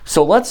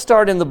So let's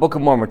start in the Book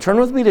of Mormon. Turn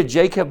with me to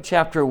Jacob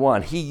chapter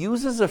 1. He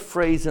uses a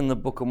phrase in the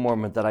Book of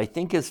Mormon that I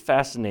think is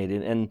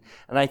fascinating, and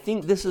I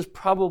think this is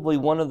probably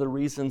one of the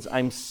reasons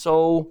I'm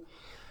so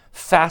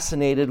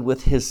fascinated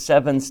with his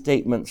 7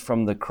 statements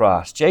from the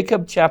cross.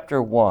 Jacob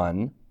chapter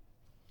 1,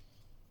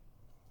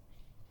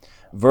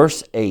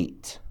 verse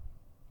 8.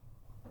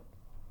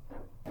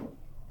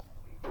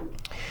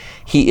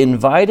 He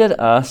invited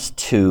us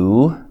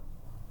to...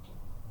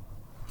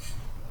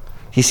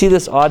 You see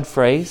this odd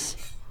phrase?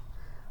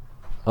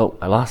 Oh,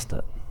 I lost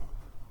it.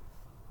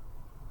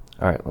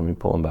 All right, let me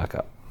pull him back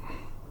up.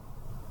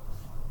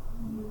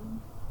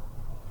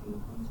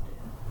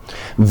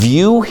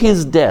 View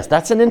his death.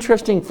 That's an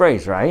interesting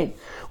phrase, right?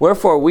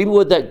 Wherefore, we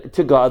would that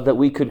to God that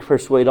we could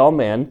persuade all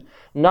men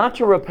not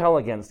to repel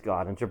against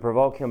God and to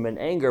provoke him in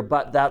anger,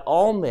 but that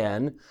all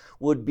men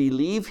would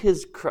believe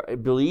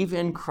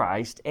in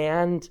Christ.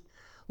 And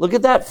look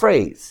at that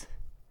phrase.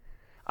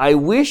 I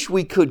wish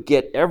we could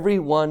get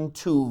everyone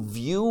to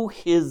view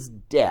his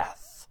death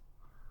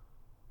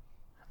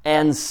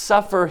and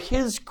suffer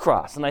his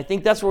cross. And I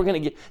think that's what we're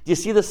going to get. Do you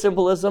see the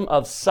symbolism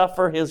of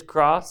suffer his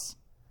cross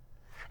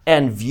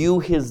and view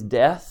his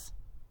death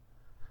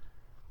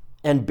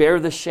and bear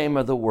the shame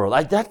of the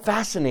world? That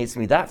fascinates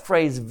me, that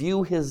phrase,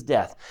 view his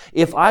death.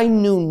 If I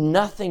knew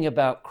nothing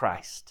about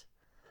Christ,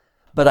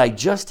 but I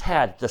just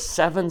had the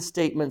 7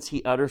 statements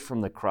he utters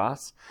from the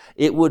cross,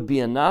 it would be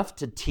enough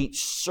to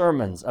teach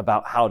sermons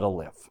about how to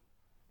live.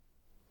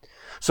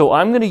 So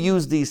I'm going to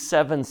use these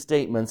 7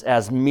 statements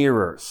as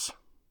mirrors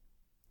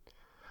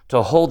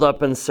to hold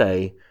up and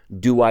say,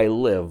 do I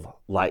live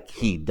like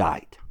he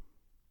died?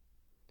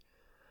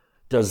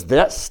 Does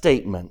that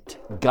statement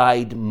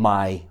guide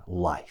my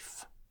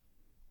life?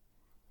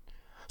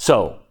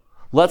 So,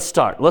 let's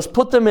start. Let's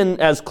put them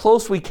in as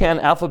close we can,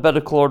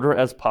 alphabetical order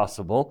as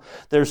possible.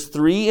 There's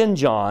 3 in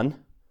John,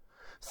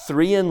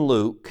 3 in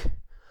Luke,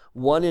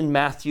 1 in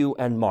Matthew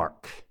and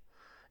Mark.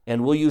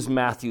 And we'll use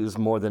Matthew's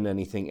more than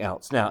anything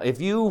else. Now, I'm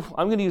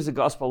going to use the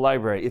Gospel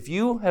Library. If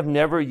you have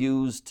never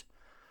used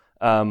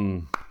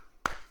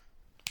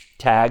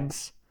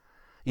tags,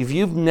 if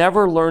you've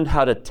never learned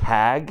how to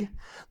tag,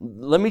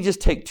 let me just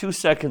take 2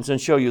 seconds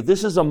and show you.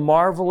 This is a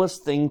marvelous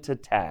thing to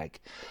tag.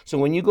 So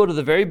when you go to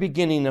the very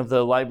beginning of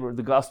the library,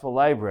 the Gospel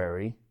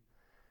Library,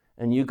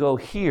 and you go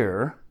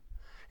here,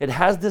 it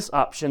has this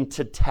option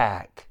to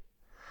tag.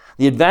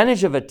 The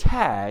advantage of a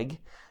tag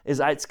is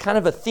it's kind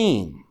of a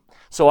theme.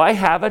 So I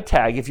have a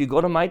tag. If you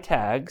go to my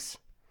tags,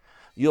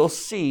 you'll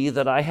see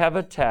that I have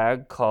a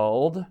tag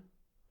called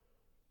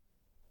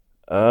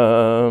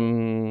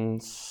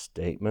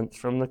Statements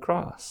from the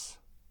Cross.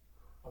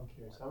 I'm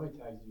curious, how many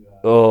tags do you have?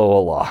 Oh,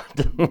 a lot.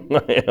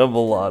 I have a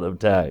lot of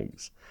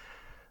tags.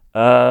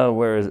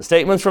 Where is it?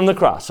 Statements from the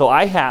Cross. So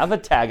I have a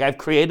tag. I've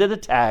created a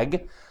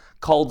tag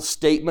called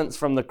Statements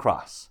from the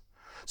Cross.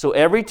 So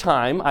every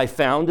time I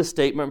found a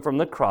statement from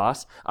the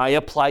cross, I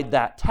applied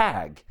that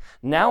tag.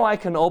 Now I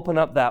can open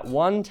up that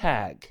one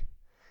tag,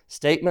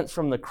 Statements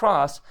from the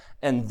Cross,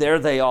 and there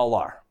they all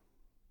are.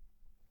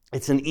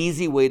 It's an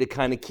easy way to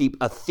kind of keep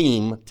a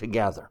theme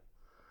together.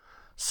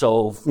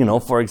 So,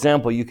 for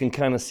example, you can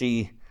kind of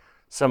see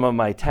some of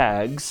my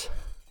tags.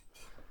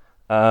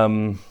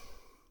 Here's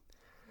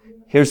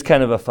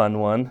kind of a fun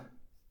one.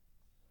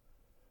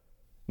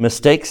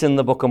 Mistakes in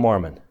the Book of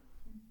Mormon.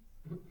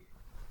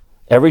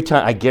 Every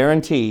time, I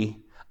guarantee,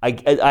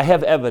 I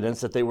have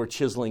evidence that they were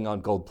chiseling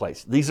on gold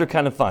plates. These are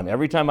kind of fun.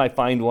 Every time I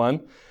find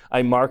one,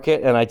 I mark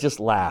it and I just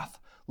laugh.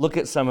 Look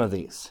at some of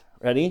these.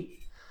 Ready?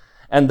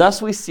 And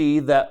thus we see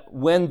that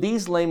when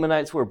these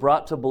Lamanites were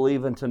brought to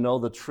believe and to know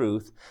the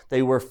truth,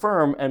 they were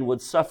firm and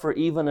would suffer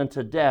even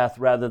unto death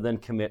rather than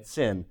commit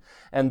sin.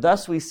 And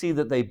thus we see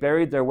that they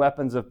buried their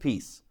weapons of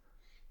peace.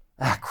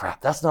 Ah, crap,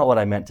 that's not what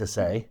I meant to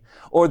say.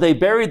 Or they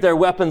buried their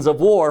weapons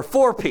of war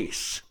for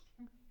peace.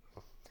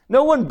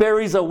 No one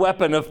buries a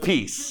weapon of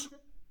peace.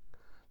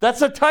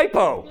 That's a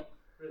typo.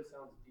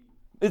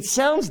 It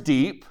sounds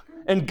deep.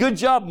 And good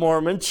job,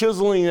 Mormon,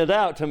 chiseling it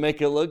out to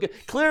make it look good.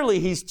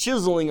 Clearly, he's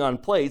chiseling on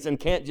plates and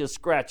can't just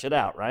scratch it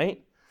out,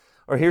 right?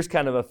 Or here's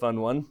kind of a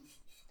fun one.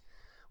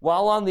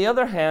 While on the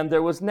other hand,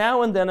 there was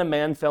now and then a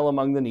man fell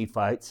among the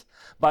Nephites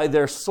by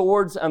their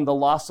swords and the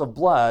loss of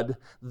blood,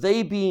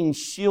 they being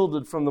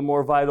shielded from the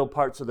more vital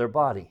parts of their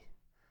body.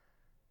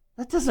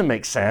 That doesn't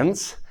make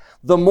sense.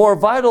 The more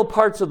vital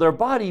parts of their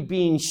body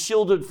being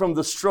shielded from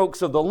the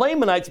strokes of the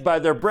Lamanites by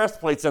their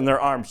breastplates and their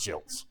arm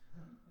shields.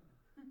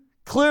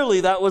 Clearly,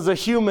 that was a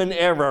human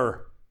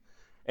error.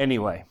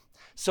 Anyway,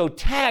 so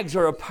tags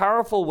are a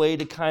powerful way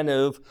to kind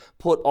of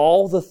put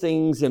all the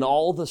things in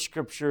all the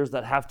scriptures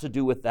that have to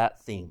do with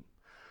that theme.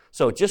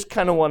 So just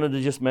kind of wanted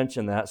to just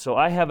mention that. So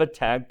I have a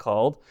tag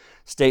called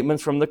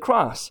Statements from the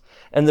Cross.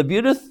 And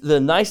the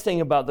nice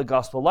thing about the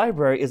Gospel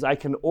Library is I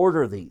can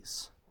order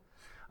these.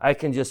 I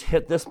can just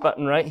hit this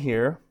button right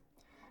here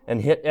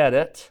and hit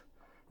edit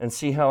and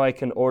see how I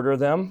can order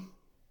them.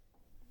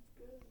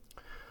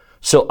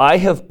 So I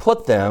have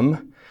put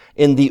them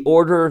in the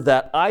order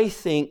that I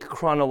think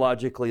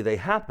chronologically they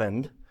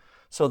happened,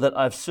 so that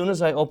as soon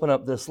as I open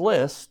up this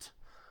list,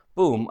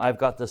 boom, I've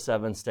got the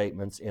 7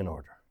 statements in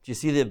order. Do you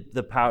see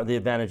the power, the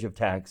advantage of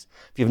tags?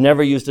 If you've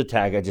never used a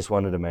tag, I just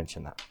wanted to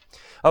mention that.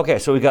 Okay,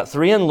 so we've got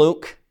 3 in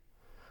Luke,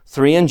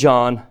 3 in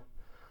John,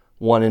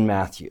 1 in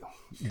Matthew.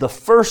 The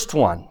first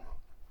one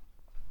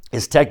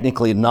is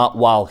technically not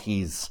while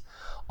he's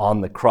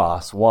on the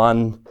cross.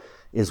 One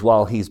is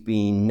while he's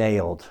being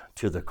nailed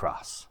to the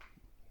cross.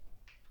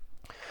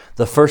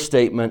 The first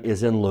statement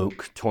is in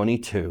Luke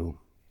 22,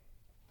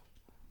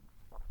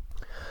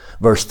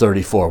 verse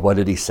 34. What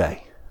did he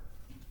say?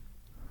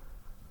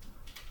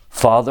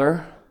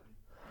 Father,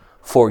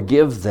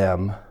 forgive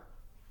them.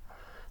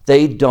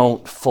 They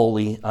don't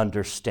fully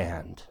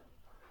understand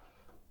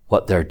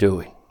what they're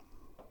doing.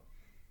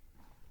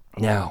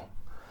 Now,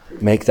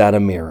 make that a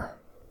mirror.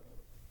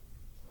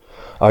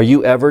 Are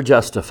you ever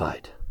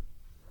justified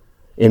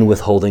in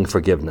withholding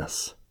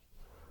forgiveness,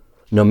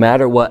 no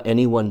matter what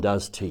anyone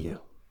does to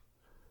you,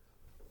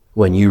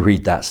 when you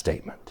read that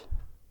statement?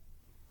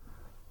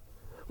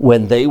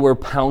 When they were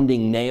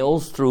pounding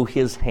nails through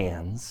his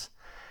hands,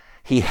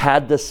 he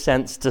had the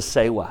sense to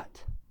say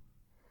what?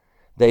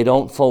 They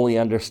don't fully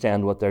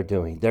understand what they're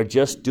doing. They're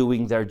just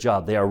doing their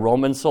job. They are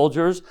Roman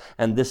soldiers,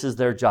 and this is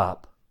their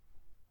job.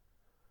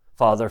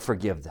 Father,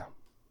 forgive them.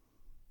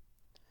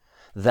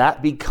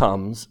 That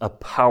becomes a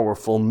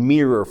powerful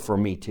mirror for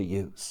me to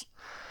use.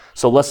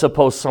 So let's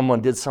suppose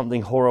someone did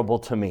something horrible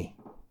to me.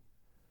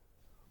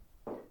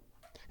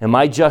 Am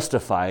I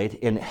justified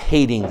in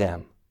hating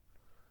them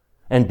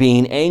and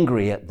being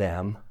angry at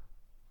them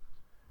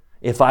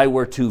if I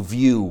were to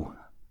view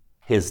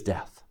his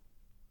death?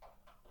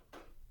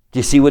 Do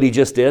you see what he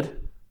just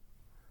did?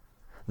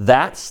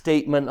 That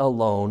statement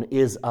alone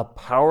is a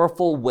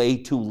powerful way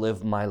to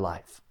live my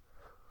life.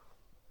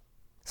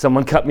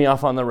 Someone cut me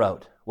off on the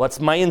road. What's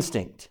my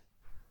instinct?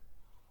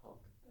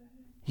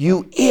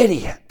 You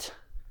idiot.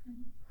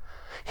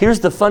 Here's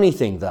the funny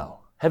thing, though.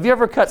 Have you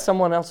ever cut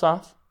someone else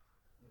off?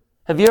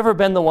 Have you ever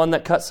been the one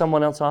that cut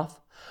someone else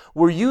off?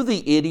 Were you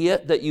the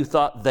idiot that you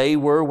thought they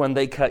were when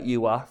they cut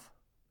you off?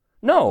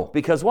 No,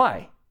 because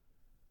why?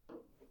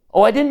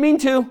 Oh, I didn't mean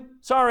to.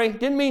 Sorry,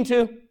 didn't mean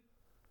to.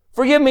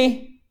 Forgive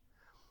me.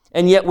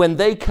 And yet when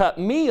they cut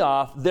me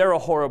off, they're a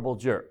horrible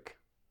jerk.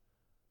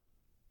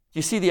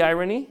 You see the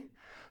irony?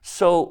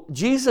 So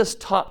Jesus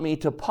taught me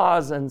to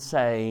pause and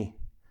say,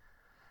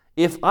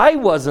 if I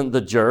wasn't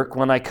the jerk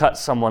when I cut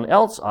someone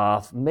else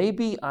off,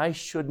 maybe I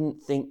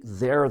shouldn't think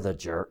they're the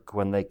jerk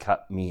when they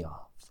cut me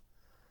off.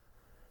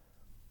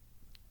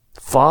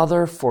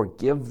 Father,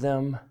 forgive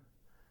them.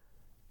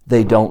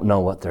 They don't know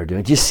what they're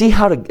doing. Do you see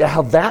how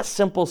that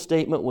simple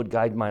statement would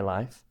guide my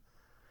life?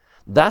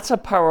 That's a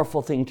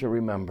powerful thing to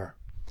remember.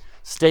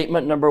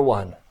 Statement number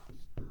 1.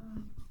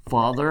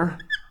 Father,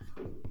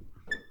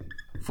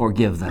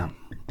 forgive them.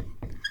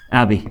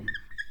 Abby.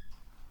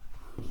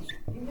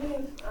 Even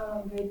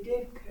if they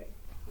did cut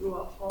you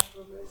off on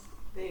purpose,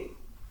 they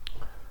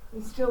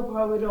still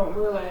probably don't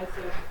realize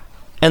it.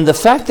 And the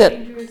fact that,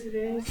 dangerous it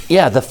is.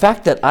 yeah, the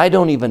fact that I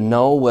don't even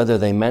know whether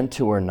they meant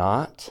to or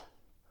not,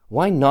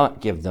 why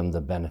not give them the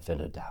benefit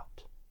of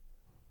doubt?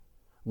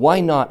 Why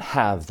not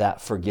have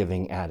that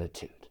forgiving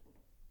attitude?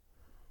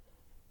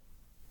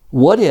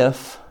 What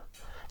if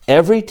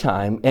every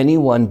time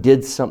anyone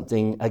did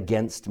something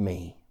against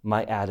me,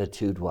 my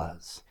attitude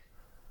was,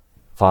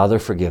 Father,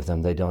 forgive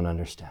them, they don't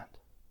understand?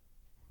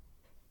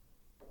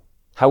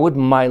 How would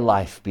my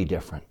life be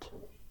different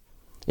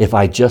if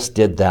I just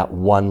did that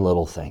one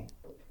little thing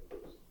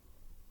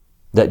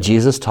that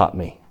Jesus taught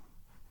me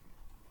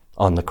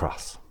on the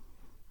cross?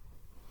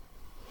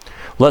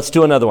 Let's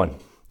do another one.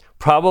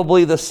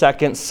 Probably the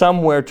second,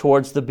 somewhere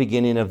towards the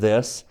beginning of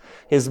this,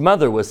 his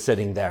mother was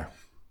sitting there,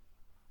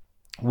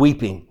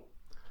 weeping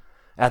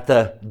at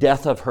the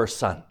death of her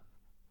son.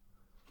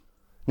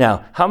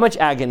 Now, how much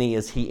agony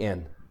is he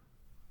in?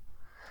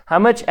 How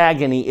much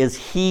agony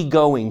is he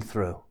going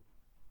through?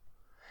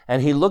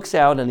 And he looks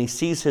out and he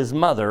sees his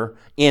mother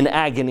in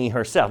agony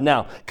herself.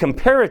 Now,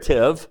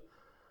 comparative,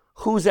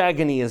 whose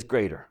agony is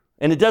greater?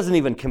 And it doesn't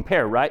even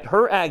compare, right?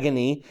 Her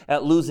agony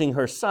at losing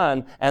her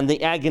son and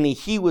the agony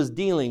he was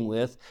dealing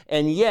with.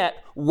 And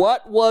yet,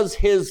 what was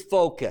his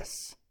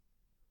focus?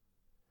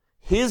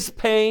 His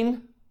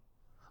pain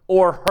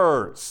or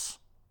hers?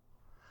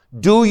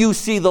 Do you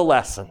see the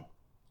lesson?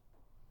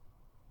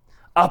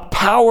 A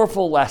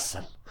powerful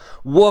lesson.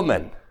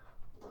 Woman,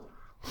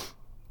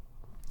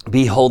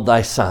 behold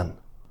thy son.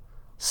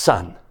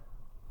 Son,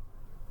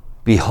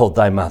 behold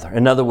thy mother.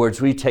 In other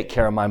words, will you take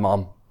care of my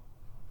mom?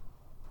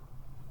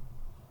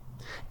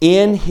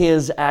 In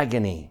his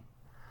agony,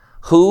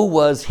 who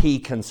was he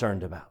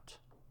concerned about?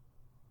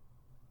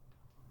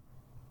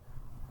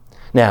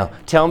 Now,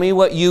 tell me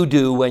what you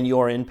do when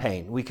you're in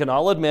pain. We can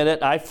all admit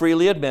it. I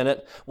freely admit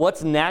it.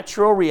 What's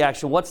natural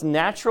reaction? What's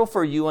natural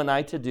for you and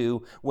I to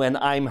do when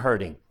I'm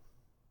hurting?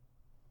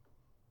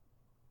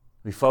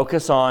 We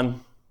focus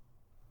on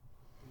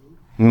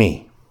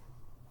me.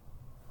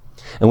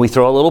 And we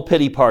throw a little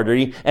pity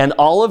party. And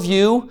all of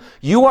you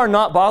are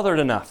not bothered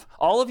enough.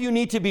 All of you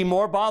need to be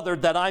more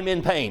bothered that I'm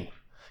in pain.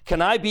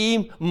 Can I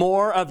be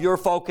more of your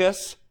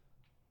focus?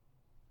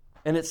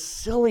 And it's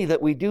silly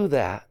that we do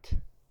that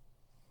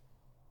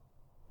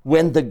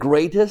when the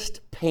greatest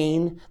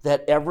pain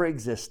that ever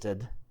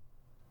existed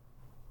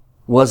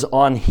was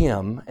on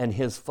him and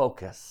his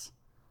focus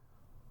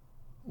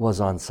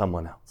was on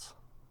someone else.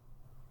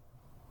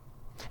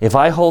 If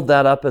I hold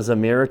that up as a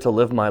mirror to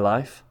live my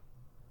life,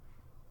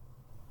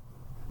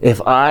 if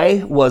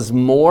I was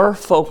more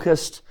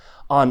focused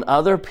on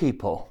other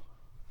people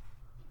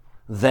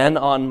than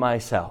on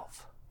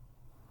myself,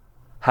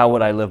 how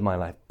would I live my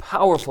life?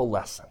 Powerful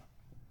lesson.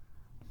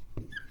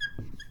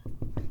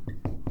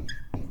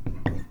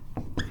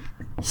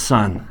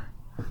 Son,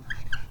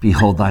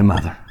 behold thy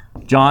mother.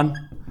 John,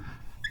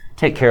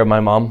 take care of my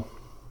mom,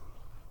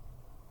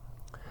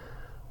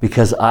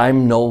 because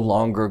I'm no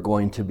longer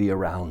going to be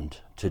around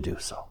to do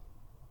so.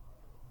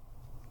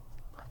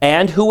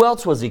 And who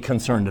else was he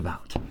concerned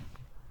about?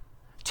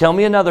 Tell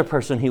me another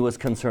person he was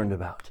concerned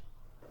about.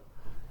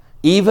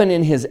 Even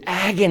in his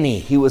agony,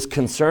 he was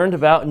concerned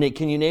about, and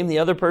can you name the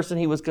other person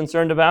he was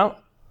concerned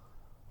about?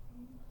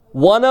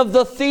 One of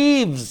the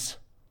thieves.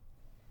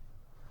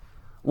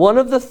 One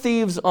of the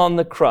thieves on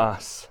the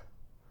cross.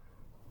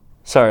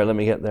 Sorry, let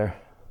me get there.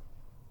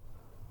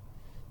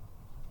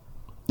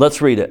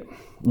 Let's read it.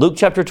 Luke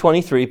chapter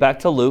 23, back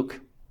to Luke.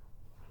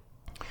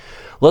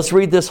 Let's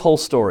read this whole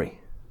story.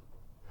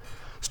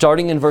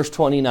 Starting in verse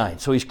 29.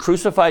 So he's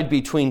crucified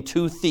between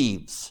two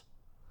thieves.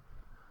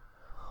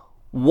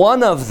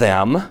 One of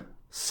them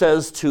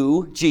says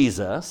to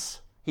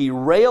Jesus, he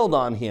railed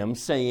on him,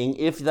 saying,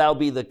 if thou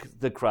be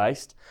the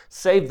Christ,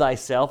 save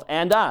thyself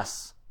and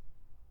us.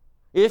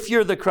 If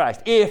you're the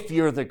Christ, if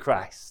you're the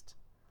Christ.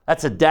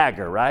 That's a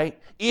dagger, right?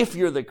 If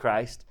you're the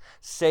Christ,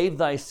 save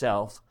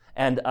thyself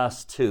and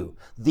us too.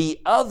 The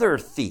other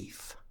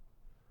thief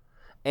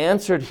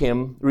answered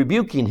him,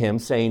 rebuking him,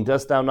 saying,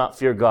 dost thou not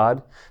fear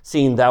God,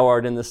 seeing thou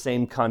art in the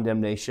same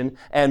condemnation?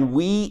 And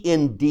we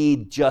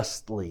indeed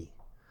justly,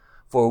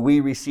 for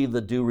we receive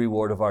the due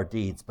reward of our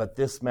deeds. But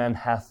this man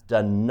hath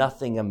done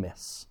nothing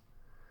amiss.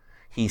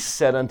 He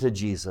said unto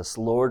Jesus,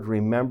 Lord,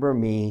 remember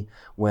me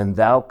when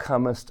thou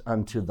comest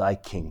unto thy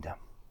kingdom.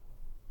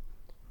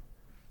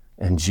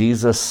 And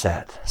Jesus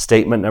said,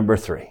 statement number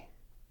 3,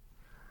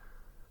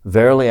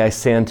 verily I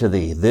say unto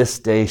thee, this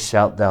day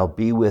shalt thou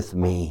be with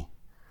me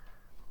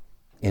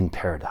in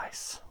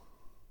paradise.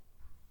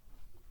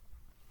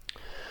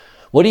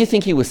 What do you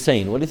think he was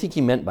saying? What do you think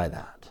he meant by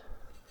that?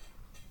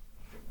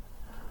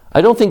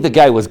 I don't think the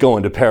guy was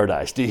going to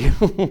paradise, do you?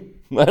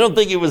 I don't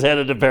think he was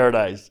headed to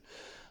paradise.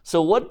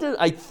 So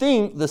I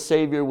think the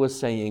Savior was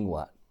saying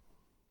what?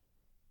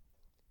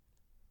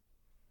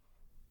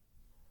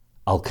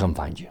 I'll come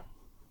find you.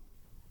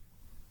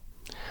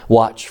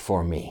 Watch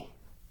for me.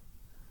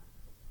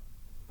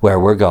 Where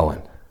we're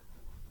going.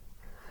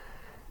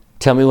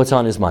 Tell me what's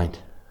on his mind.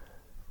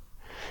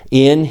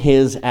 In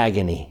his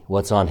agony,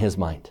 what's on his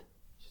mind?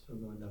 Still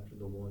going after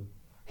the one.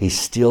 He's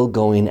still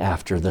going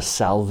after the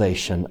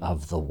salvation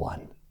of the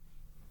one.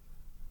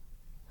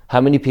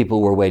 How many people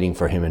were waiting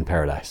for him in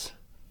paradise?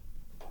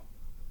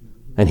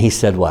 And he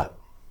said what?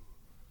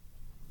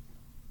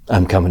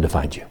 I'm coming to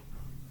find you.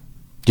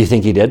 Do you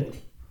think he did?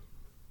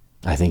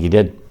 I think he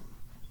did.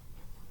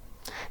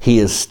 He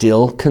is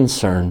still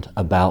concerned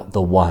about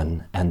the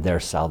one and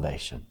their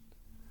salvation.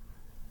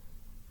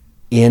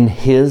 In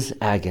his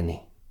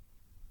agony.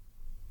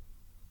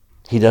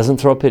 He doesn't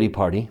throw a pity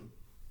party.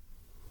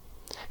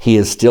 He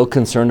is still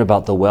concerned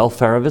about the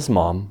welfare of his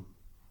mom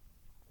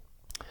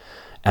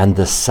and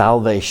the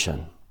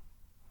salvation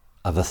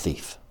of a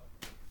thief.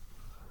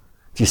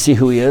 Do you see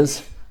who he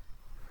is?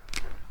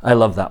 I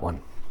love that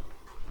one.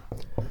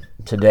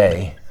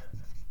 Today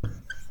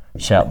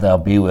shalt thou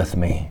be with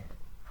me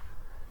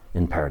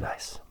in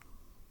paradise.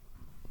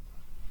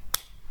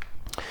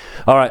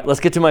 All right, let's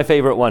get to my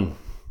favorite one.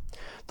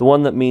 The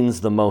one that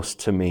means the most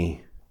to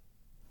me.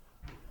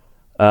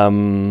 I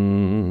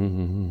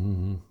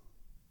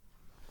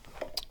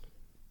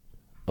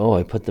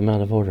put them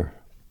out of order.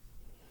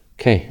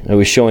 Okay, I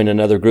was showing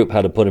another group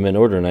how to put them in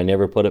order and I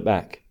never put it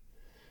back.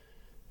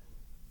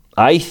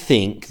 I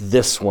think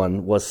this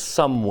one was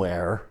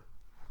somewhere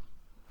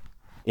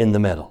in the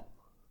middle.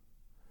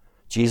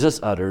 Jesus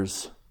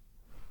utters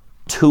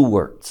 2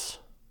 words.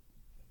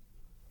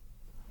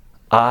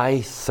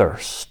 I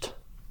thirst.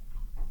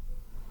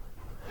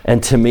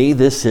 And to me,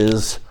 this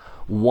is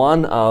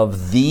one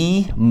of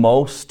the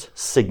most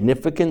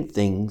significant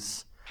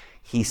things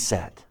he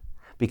said,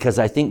 because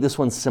I think this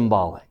one's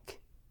symbolic.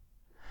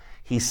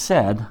 He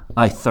said,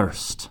 I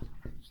thirst.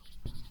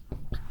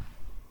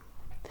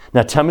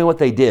 Now tell me what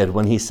they did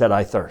when he said,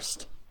 I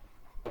thirst.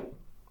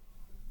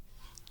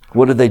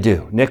 What did they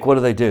do? Nick,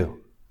 what do?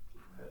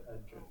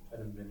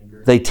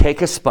 They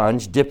take a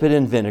sponge, dip it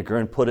in vinegar,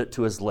 and put it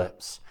to his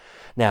lips.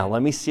 Now,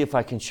 let me see if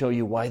I can show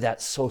you why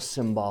that's so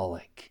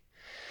symbolic.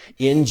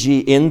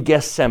 In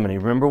Gethsemane,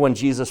 remember when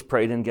Jesus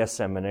prayed in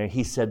Gethsemane,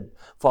 he said,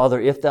 Father,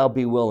 if thou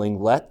be willing,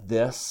 let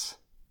this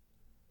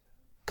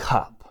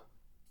cup.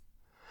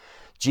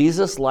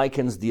 Jesus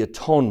likens the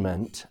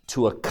atonement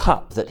to a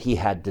cup that he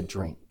had to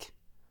drink.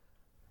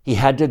 He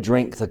had to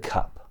drink the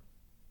cup.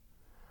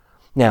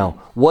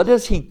 Now, what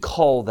does he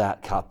call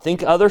that cup?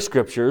 Think other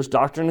scriptures,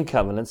 Doctrine and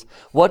Covenants.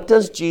 What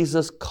does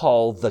Jesus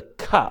call the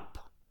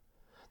cup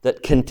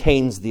that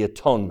contains the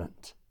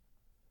atonement?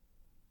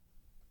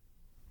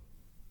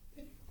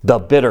 The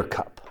bitter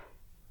cup.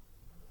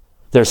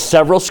 There's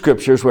several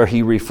scriptures where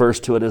he refers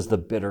to it as the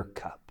bitter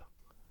cup.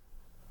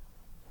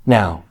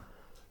 Now,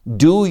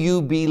 do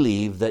you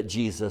believe that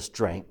Jesus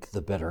drank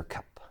the bitter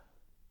cup?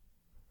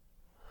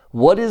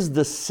 What is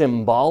the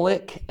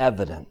symbolic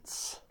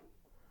evidence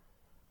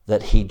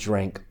that he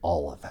drank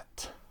all of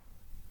it?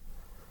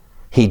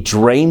 He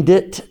drained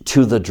it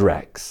to the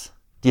dregs.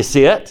 Do you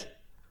see it?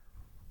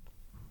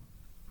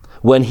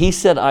 When he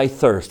said, "I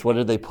thirst," what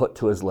did they put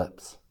to his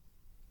lips?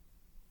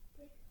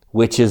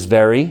 Which is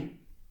very?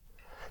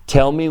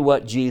 Tell me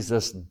what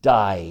Jesus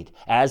died.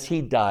 As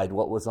he died,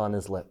 what was on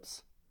his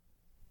lips?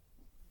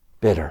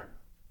 Bitter.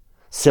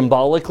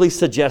 Symbolically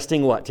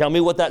suggesting what? Tell me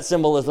what that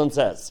symbolism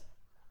says.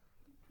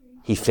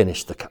 He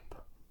finished the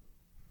cup.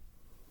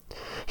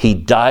 He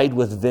died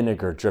with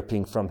vinegar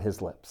dripping from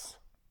his lips.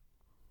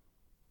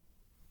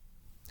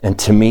 And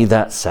to me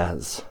that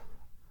says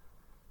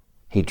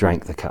he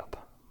drank the cup.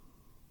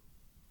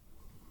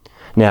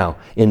 Now,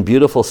 in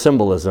beautiful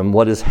symbolism,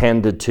 what is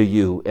handed to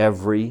you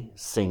every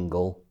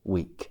single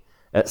week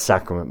at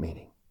sacrament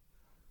meeting?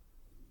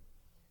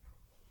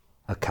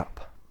 A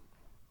cup.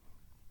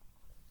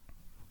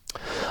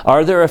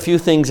 Are there a few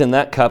things in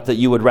that cup that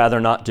you would rather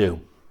not do?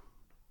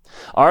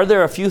 Are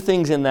there a few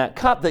things in that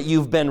cup that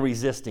you've been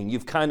resisting?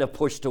 You've kind of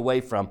pushed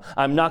away from.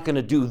 I'm not going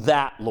to do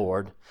that,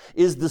 Lord.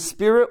 Is the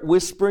Spirit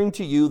whispering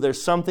to you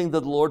there's something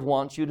that the Lord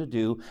wants you to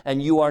do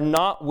and you are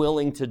not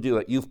willing to do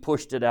it? You've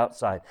pushed it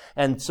outside.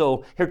 And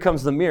so here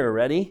comes the mirror.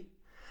 Ready?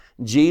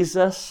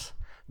 Jesus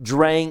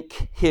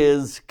drank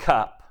his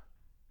cup.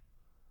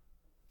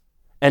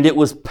 And it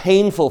was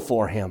painful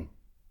for him.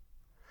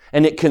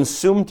 And it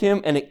consumed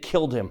him and it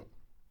killed him.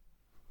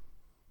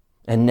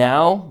 And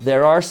now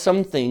there are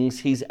some things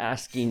he's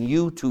asking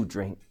you to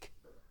drink.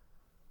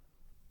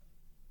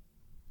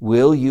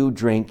 Will you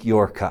drink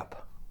your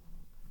cup?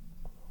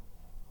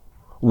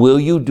 Will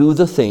you do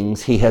the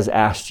things he has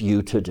asked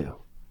you to do?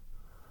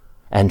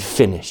 And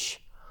finish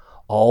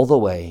all the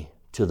way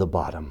to the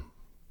bottom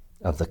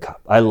of the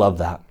cup. I love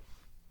that.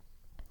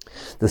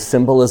 The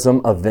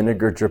symbolism of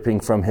vinegar dripping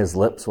from his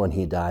lips when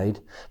he died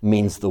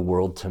means the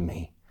world to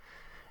me.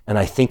 And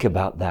I think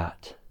about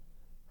that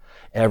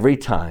every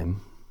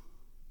time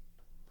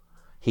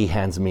he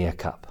hands me a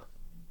cup.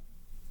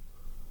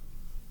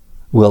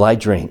 Will I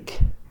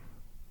drink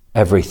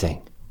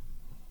everything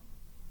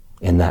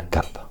in that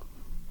cup?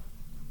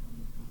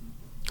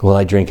 Will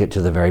I drink it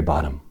to the very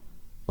bottom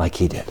like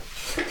he did?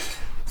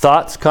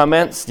 Thoughts,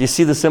 comments? Do you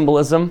see the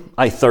symbolism?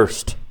 I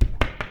thirst.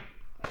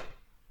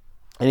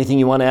 Anything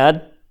you want to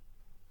add?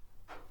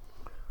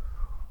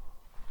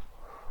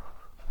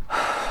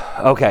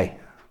 Okay.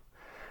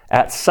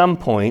 At some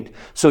point,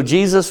 so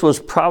Jesus was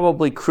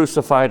probably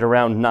crucified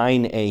around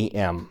 9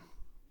 a.m.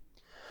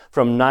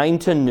 From 9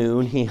 to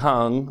noon, he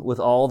hung with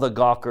all the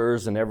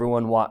gawkers and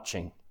everyone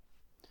watching.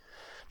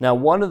 Now,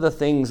 one of the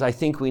things I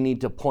think we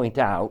need to point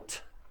out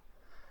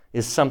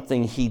is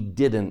something he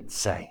didn't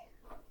say.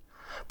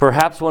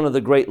 Perhaps one of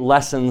the great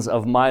lessons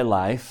of my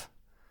life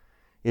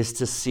is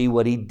to see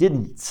what he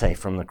didn't say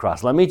from the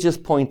cross. Let me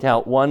just point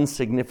out one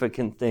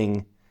significant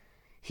thing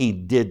he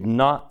did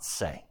not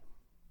say.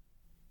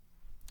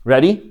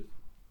 Ready?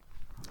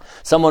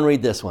 Someone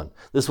read this one.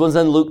 This one's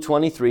in Luke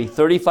 23,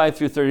 35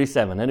 through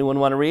 37. Anyone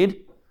want to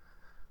read?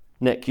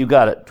 Nick, you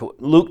got it.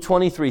 Luke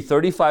 23,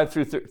 35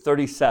 through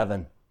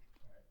 37.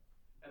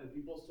 And the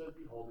people stood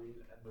beholding,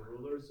 and the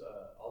rulers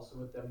also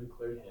with them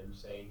declared him,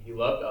 saying, "He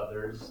loved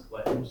others,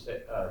 let him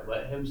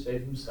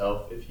save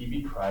himself, if he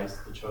be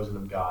Christ, the chosen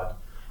of God."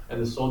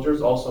 And the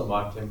soldiers also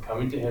mocked him,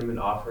 coming to him and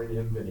offering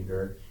him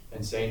vinegar,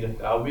 and saying, "If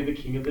thou be the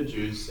king of the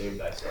Jews, save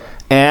thyself."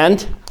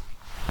 And?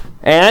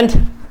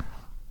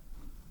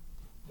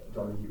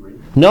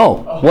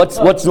 No. Oh.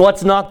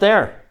 What's not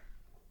there?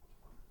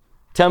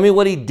 Tell me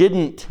what he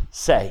didn't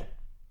say.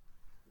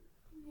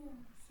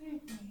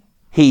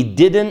 He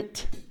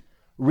didn't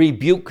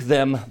rebuke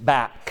them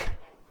back.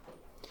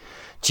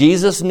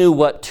 Jesus knew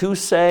what to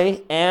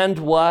say and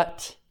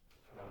what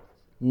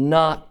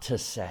not to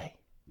say.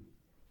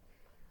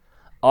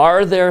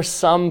 Are there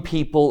some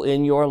people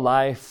in your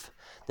life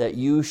that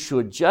you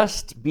should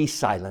just be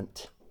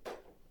silent,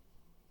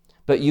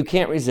 but you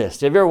can't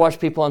resist? Have you ever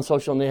watched people on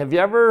social media? Have you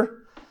ever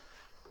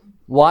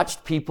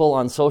watched people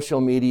on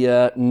social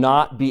media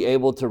not be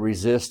able to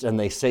resist and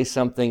they say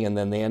something and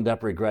then they end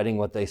up regretting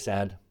what they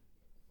said?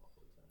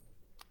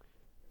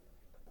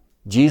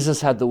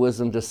 Jesus had the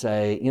wisdom to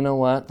say, you know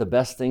what? The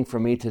best thing for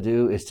me to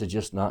do is to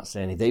just not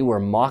say anything. They were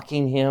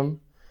mocking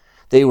him.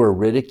 They were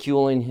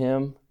ridiculing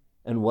him.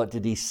 And what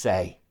did he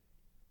say?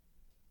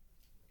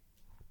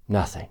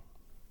 Nothing.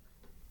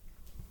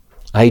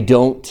 I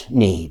don't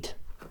need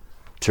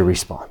to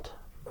respond.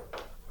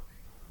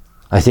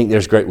 I think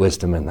there's great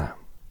wisdom in that.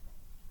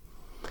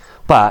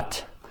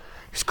 But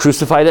he's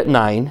crucified at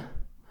 9.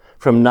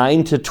 From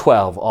 9 to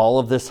 12, all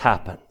of this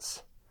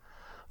happens.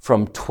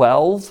 from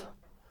 12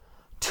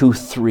 to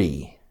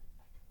 3,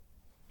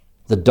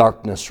 the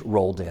darkness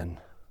rolled in,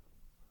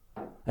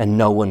 and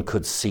no one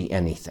could see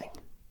anything.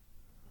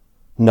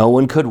 No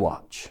one could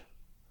watch.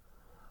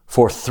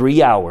 For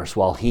 3 hours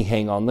while he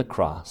hung on the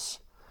cross,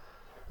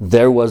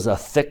 there was a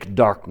thick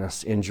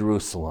darkness in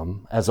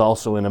Jerusalem, as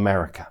also in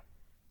America.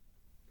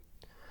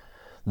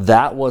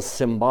 That was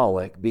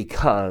symbolic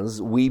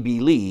because we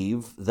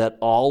believe that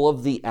all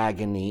of the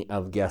agony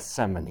of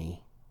Gethsemane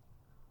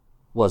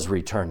was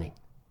returning.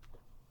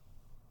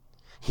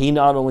 He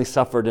not only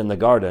suffered in the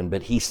garden,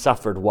 but he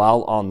suffered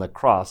while on the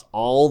cross.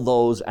 All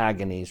those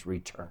agonies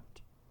returned.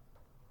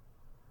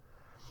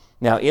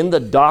 Now, in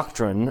the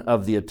doctrine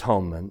of the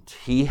atonement,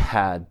 he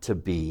had to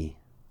be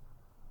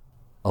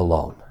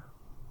alone.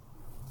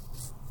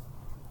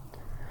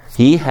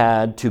 He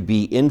had to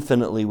be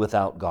infinitely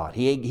without God.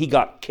 He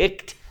got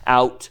kicked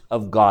out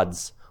of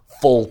God's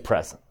full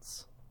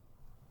presence.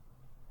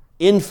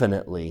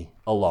 Infinitely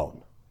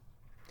alone.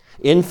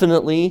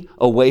 Infinitely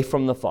away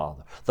from the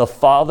Father. The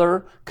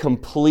Father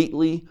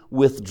completely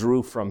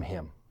withdrew from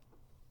him.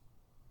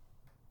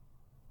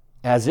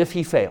 As if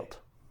he failed.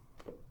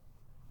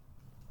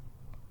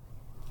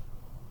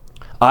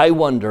 I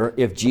wonder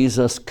if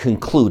Jesus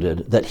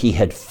concluded that he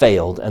had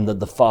failed and that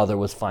the Father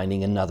was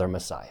finding another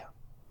Messiah.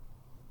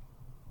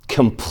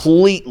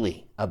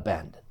 Completely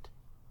abandoned.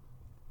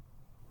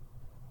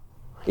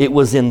 It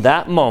was in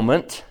that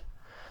moment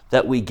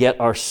that we get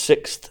our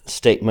sixth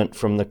statement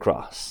from the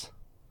cross.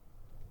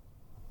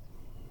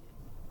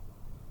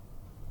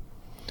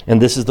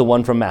 And this is the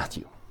one from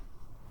Matthew.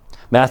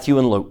 Matthew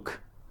and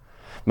Luke.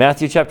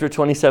 Matthew chapter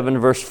 27,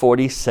 verse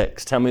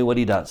 46. Tell me what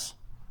he does.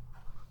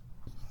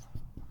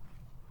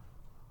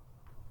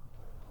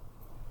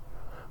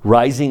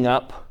 Rising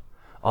up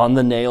on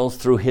the nails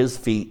through his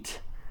feet,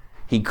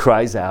 he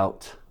cries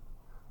out,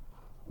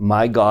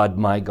 my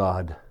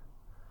God,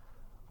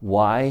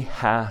 why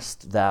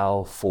hast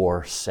thou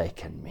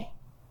forsaken me?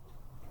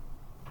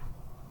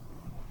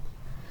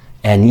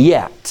 And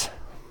yet,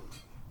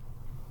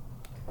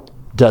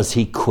 does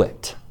he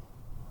quit?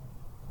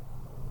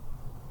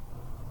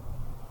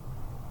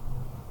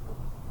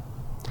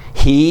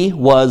 He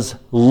was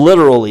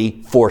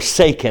literally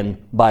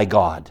forsaken by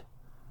God.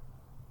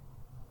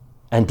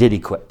 And did he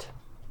quit?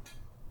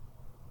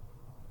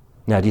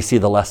 Now, do you see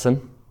the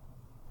lesson?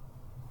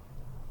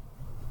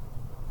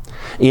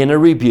 In a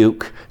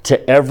rebuke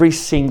to every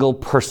single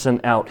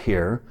person out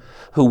here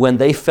who, when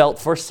they felt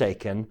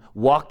forsaken,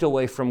 walked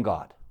away from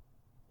God.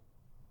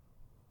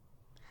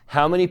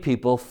 How many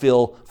people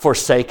feel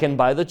forsaken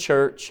by the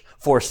church,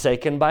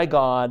 forsaken by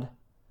God,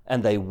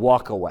 and they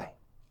walk away?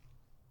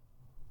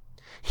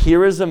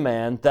 Here is a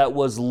man that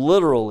was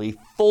literally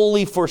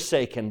fully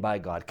forsaken by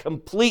God,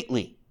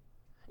 completely,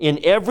 in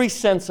every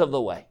sense of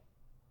the way.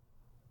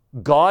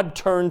 God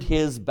turned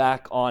his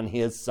back on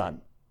his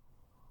son.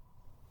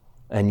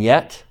 And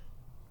yet,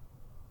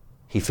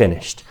 he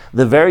finished.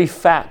 The very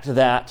fact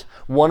that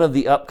one of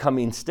the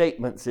upcoming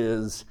statements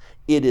is,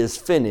 it is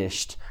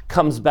finished,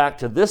 comes back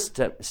to this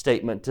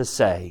statement to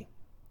say,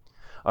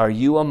 are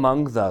you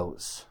among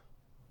those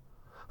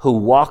who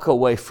walk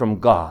away from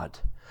God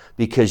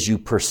because you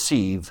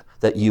perceive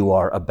that you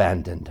are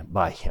abandoned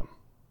by him?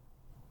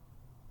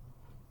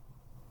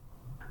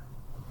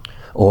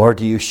 Or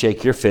do you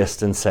shake your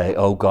fist and say,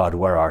 O God,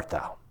 where art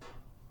thou?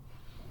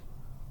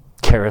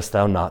 Carest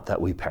thou not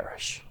that we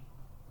perish?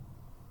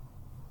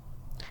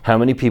 How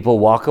many people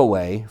walk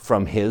away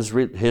from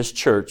his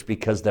church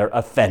because they're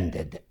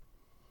offended?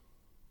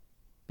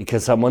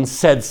 Because someone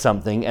said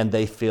something and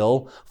they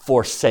feel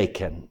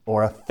forsaken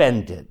or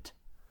offended.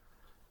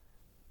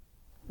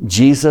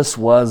 Jesus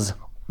was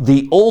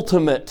the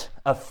ultimate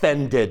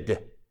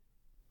offended.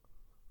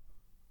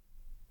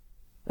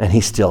 And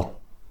he still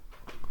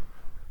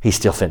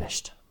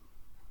finished.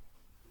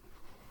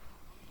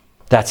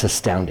 That's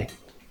astounding.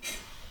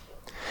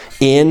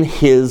 In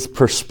his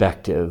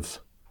perspective,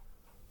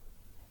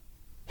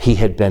 he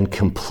had been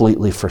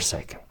completely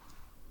forsaken.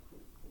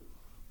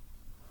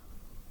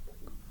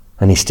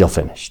 And he still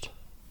finished.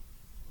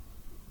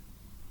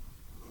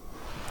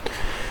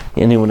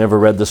 Anyone ever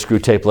read the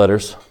Screwtape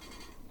Letters?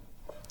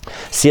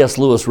 C.S.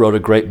 Lewis wrote a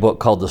great book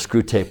called The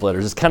Screwtape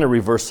Letters. It's kind of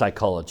reverse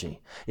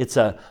psychology. It's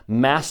a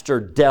master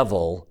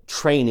devil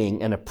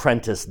training an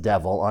apprentice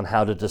devil on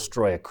how to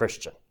destroy a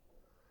Christian.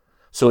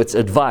 So it's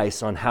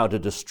advice on how to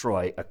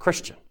destroy a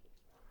Christian.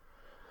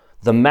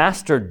 The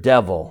master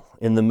devil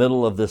in the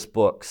middle of this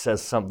book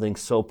says something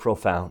so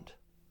profound.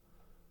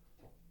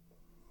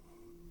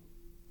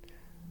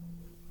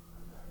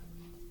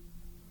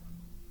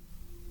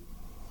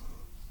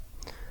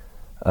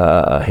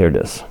 Here it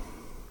is.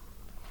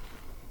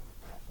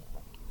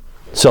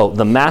 So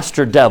the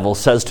master devil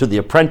says to the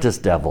apprentice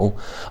devil,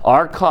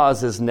 our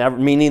cause is never,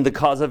 meaning the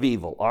cause of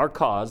evil, our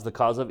cause, the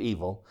cause of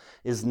evil,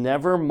 is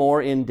never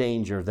more in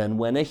danger than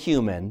when a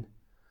human,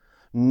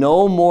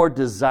 no more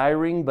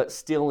desiring but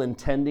still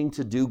intending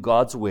to do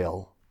God's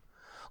will,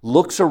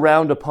 looks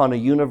around upon a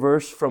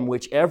universe from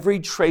which every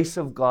trace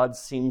of God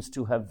seems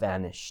to have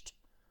vanished,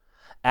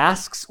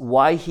 asks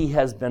why he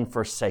has been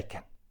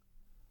forsaken,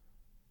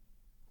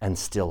 and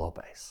still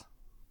obeys.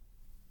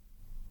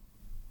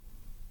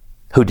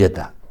 Who did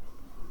that?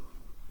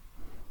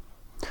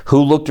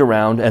 Who looked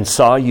around and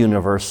saw a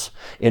universe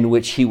in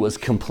which he was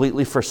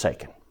completely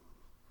forsaken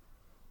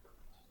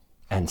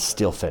and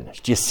still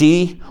finished? Do you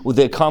see with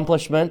the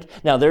accomplishment?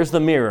 Now there's the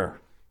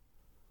mirror.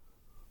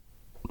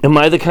 Am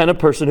I the kind of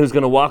person who's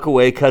going to walk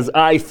away because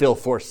I feel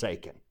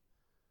forsaken?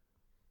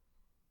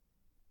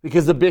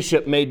 Because the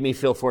bishop made me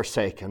feel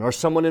forsaken, or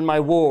someone in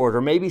my ward,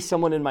 or maybe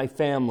someone in my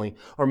family,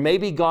 or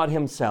maybe God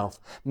himself.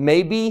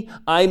 Maybe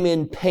I'm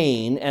in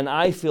pain and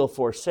I feel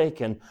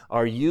forsaken.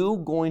 Are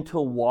you going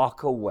to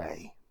walk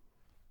away?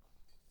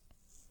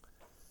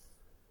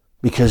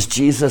 Because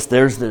Jesus,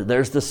 there's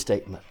the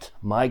statement,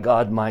 my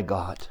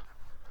God,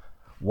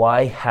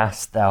 why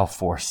hast thou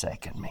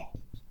forsaken me?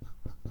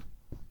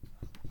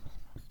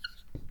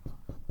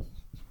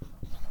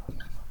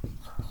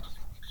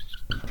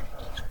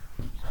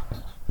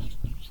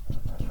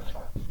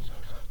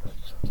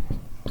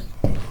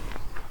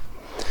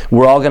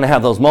 We're all going to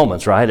have those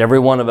moments, right? Every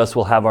one of us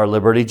will have our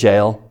Liberty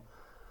Jail.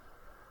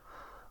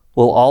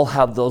 We'll all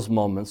have those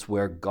moments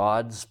where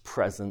God's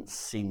presence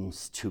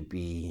seems to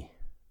be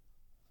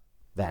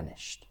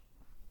vanished.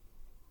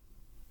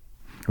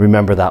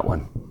 Remember that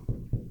one.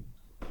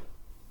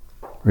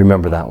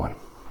 Remember that one.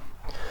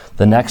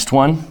 The next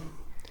one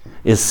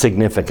is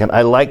significant.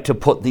 I like to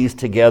put these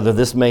together.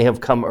 This may have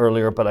come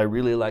earlier, but I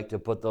really like to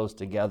put those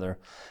together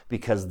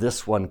because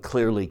this one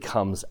clearly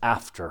comes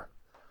after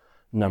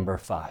number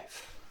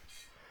 5.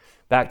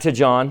 Back to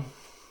John.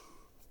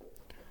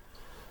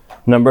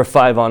 Number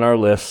 5 on our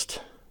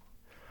list.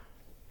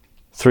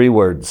 3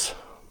 words.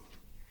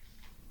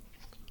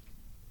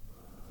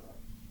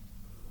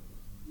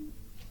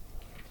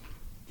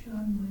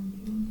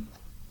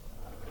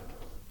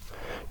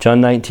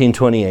 John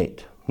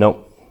 19:28.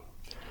 Nope.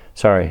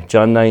 Sorry,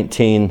 John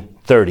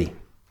 19:30.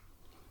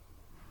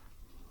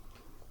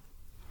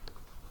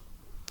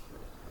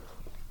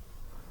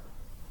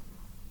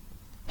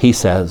 He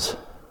says,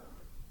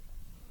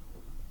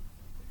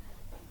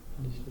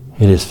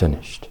 it is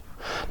finished.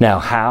 Now,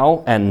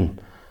 how an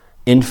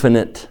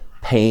infinite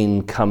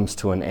pain comes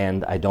to an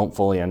end, I don't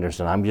fully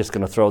understand. I'm just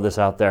going to throw this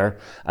out there.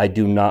 I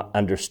do not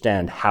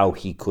understand how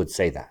he could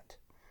say that.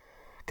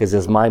 Because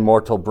as my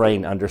mortal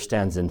brain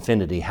understands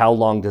infinity, how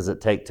long does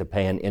it take to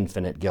pay an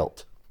infinite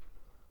guilt?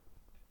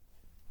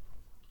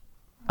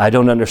 I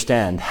don't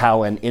understand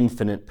how an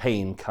infinite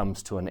pain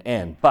comes to an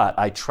end, but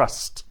I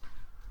trust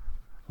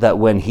that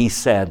when he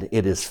said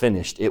it is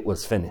finished, it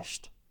was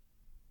finished.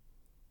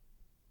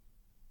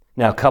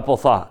 Now, a couple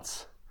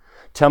thoughts.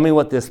 Tell me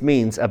what this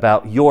means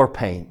about your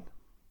pain.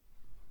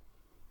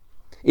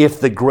 If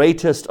the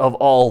greatest of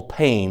all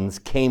pains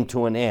came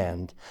to an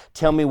end,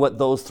 tell me what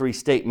those 3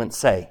 statements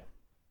say.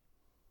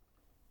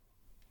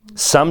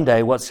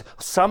 Someday,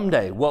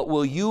 what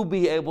will you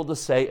be able to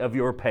say of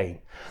your pain?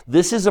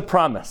 This is a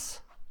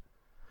promise.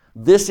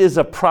 This is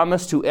a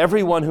promise to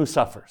everyone who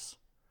suffers.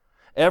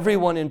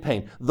 Everyone in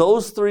pain.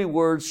 Those 3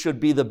 words should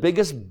be the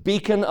biggest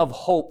beacon of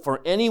hope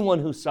for anyone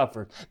who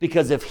suffers.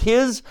 Because if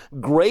his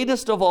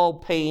greatest of all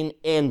pain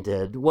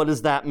ended, what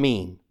does that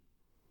mean?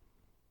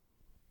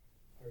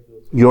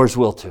 Yours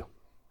will too.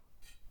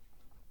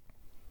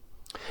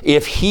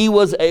 If he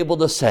was able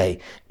to say,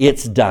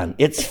 it's done,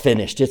 it's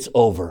finished, it's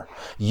over,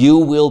 you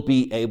will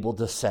be able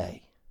to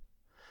say,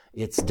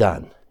 it's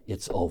done,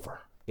 it's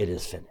over, it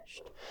is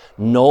finished.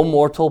 No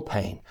mortal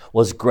pain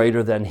was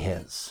greater than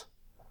his.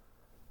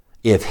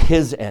 If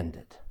his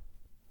ended,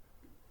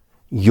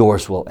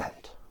 yours will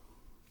end.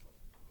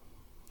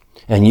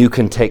 And you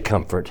can take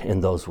comfort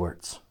in those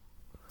words.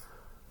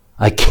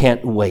 I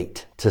can't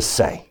wait to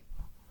say,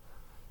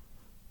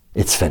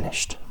 it's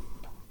finished.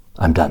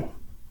 I'm done.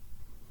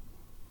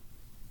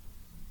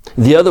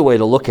 The other way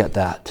to look at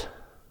that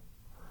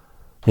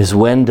is,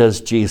 when does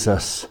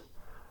Jesus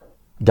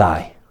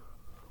die?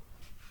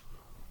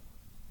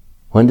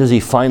 When does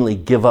he finally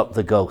give up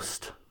the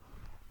ghost?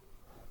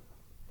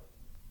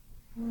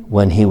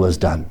 When he was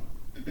done.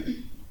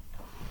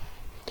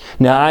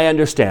 Now, I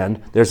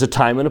understand there's a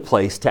time and a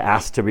place to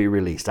ask to be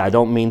released. I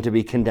don't mean to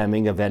be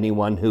condemning of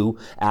anyone who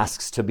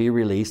asks to be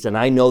released, and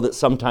I know that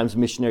sometimes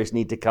missionaries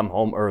need to come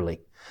home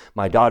early.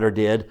 My daughter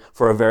did,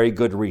 for a very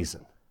good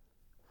reason.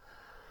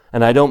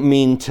 And I don't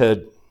mean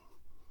to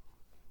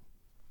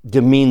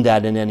demean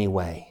that in any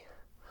way.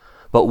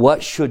 But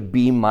what should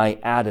be my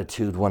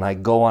attitude when I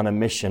go on a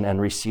mission and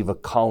receive a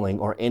calling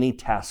or any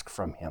task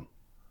from him?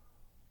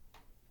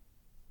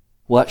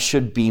 What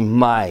should be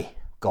my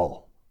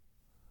goal?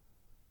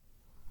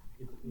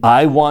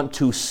 I want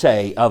to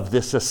say of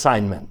this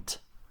assignment,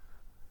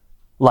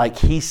 like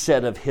he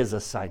said of his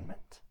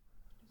assignment,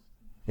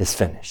 is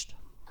finished.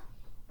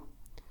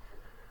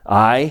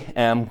 I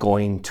am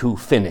going to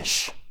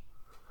finish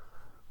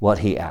what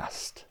he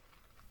asked.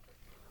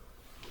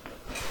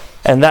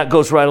 And that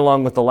goes right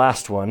along with the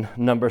last one,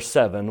 number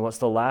 7. What's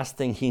the last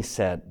thing he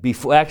said?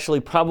 Actually,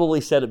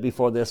 probably said it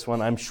before this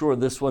one. I'm sure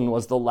this one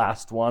was the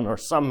last one, or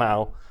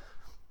somehow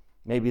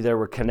Maybe they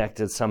were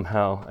connected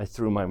somehow. I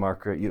threw my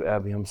marker at you,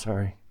 Abby. I'm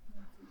sorry.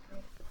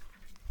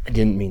 I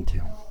didn't mean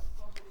to.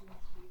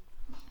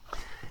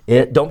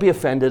 Don't be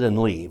offended and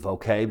leave,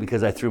 okay?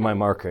 Because I threw my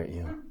marker at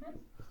you.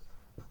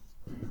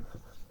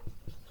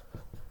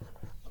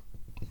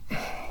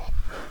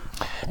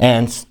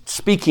 And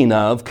speaking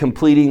of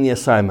completing the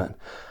assignment,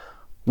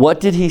 what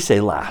did he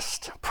say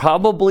last?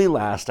 Probably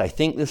last. I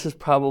think this is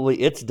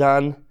probably, it's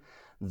done.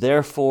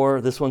 Therefore,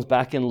 this one's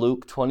back in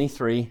Luke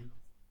 23.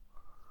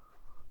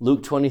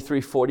 Luke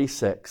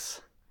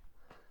 23:46.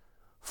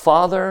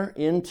 Father,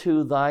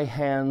 into thy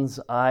hands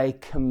I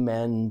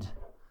commend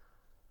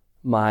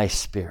my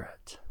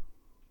spirit.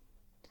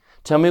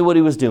 Tell me what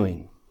he was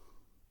doing.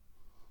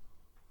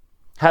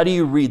 How do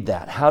you read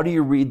that? How do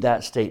you read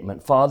that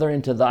statement? Father,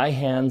 into thy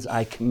hands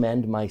I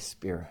commend my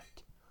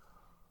spirit.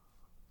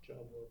 Job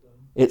well done.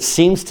 It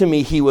seems to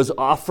me he was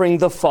offering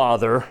the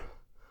Father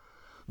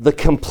the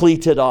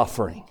completed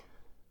offering.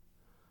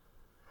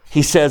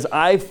 He says,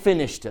 I've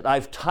finished it.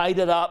 I've tied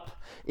it up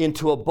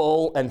into a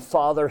bowl, and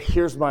Father,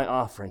 here's my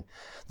offering.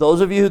 Those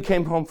of you who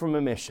came home from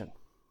a mission,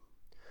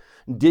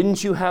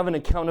 didn't you have an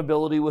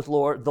accountability with the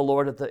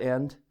Lord at the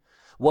end?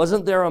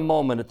 Wasn't there a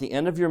moment at the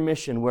end of your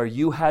mission where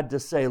you had to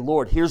say,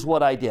 Lord, here's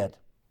what I did.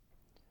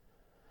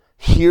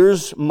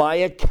 Here's my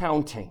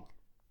accounting.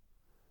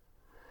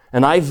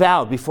 And I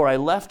vowed, before I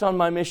left on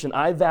my mission,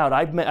 I vowed,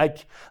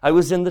 I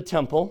was in the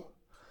temple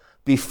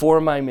before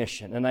my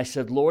mission. And I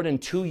said, Lord, in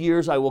 2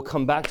 years I will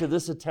come back to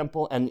this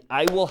temple and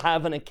I will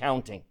have an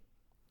accounting.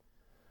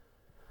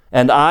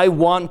 And I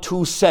want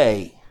to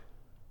say,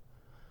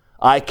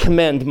 I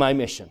commend my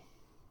mission.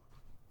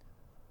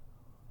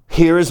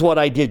 Here is what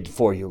I did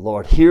for you,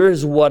 Lord. Here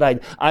is what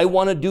I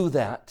want to do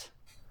that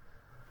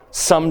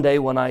someday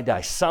when I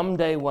die.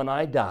 Someday when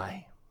I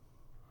die,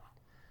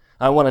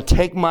 I want to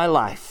take my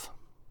life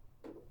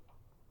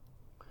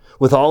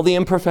with all the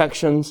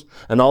imperfections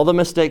and all the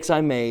mistakes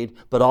I made,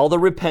 but all the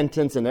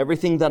repentance and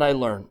everything that I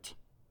learned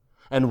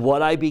and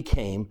what I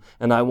became,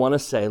 and I want to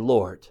say,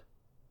 Lord,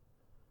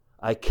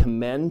 I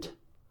commend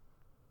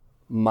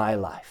my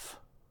life.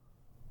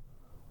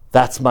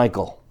 That's my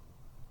goal.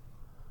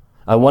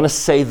 I want to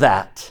say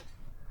that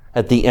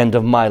at the end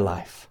of my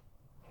life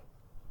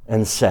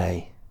and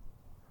say,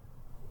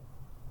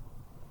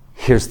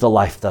 here's the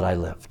life that I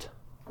lived.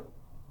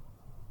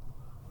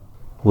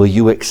 Will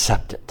you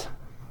accept it?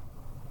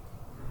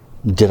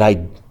 Did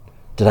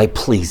I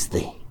please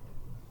thee?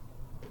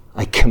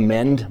 I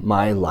commend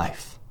my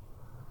life.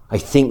 I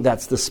think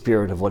that's the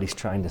spirit of what he's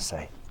trying to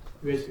say.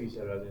 You basically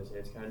said what I was going to say.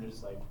 It's kind of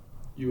just like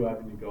you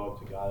having to go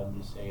up to God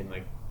and just saying,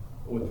 like,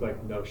 with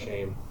like no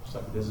shame, just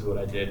like, this is what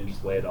I did, and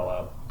just lay it all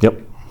out.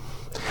 Yep.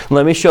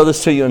 Let me show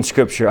this to you in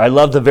Scripture. I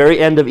love the very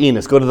end of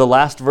Enos. Go to the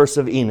last verse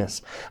of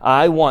Enos.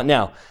 I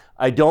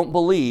don't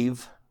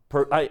believe,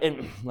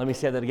 and let me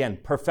say that again,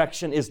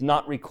 perfection is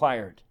not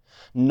required.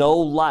 No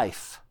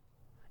life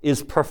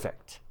is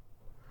perfect.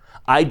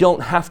 I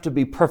don't have to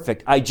be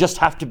perfect. I just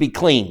have to be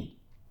clean.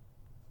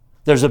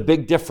 There's a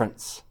big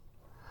difference.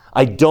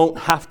 I don't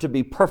have to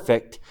be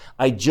perfect.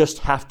 I just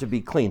have to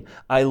be clean.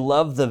 I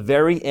love the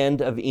very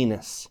end of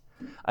Enos.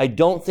 I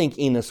don't think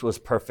Enos was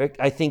perfect.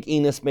 I think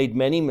Enos made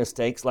many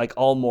mistakes, like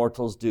all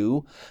mortals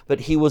do, but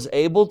he was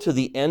able to at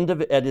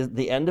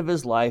the end of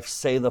his life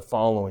say the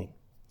following.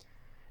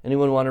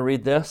 Anyone want to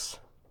read this?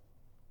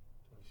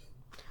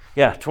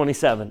 Yeah,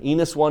 27.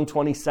 Enos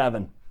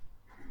 1:27.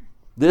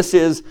 This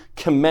is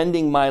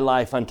commending my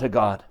life unto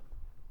God.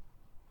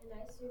 And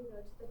I soon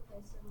go to the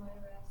place of my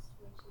rest,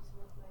 which is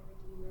with my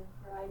Redeemer,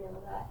 for I know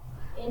that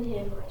in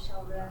him I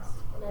shall rest,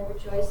 and I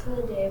rejoice in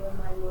the day when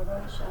my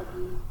mortal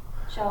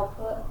shall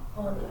put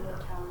on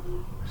immortality,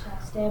 and shall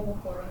stand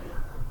before him.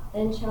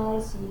 Then shall I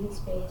see his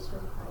face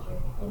with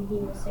pleasure, and he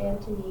will say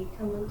unto me,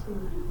 Come unto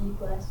me, be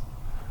blessed.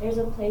 There's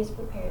a place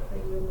prepared for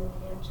you in the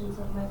mansions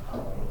of my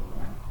Father.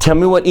 Tell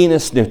me what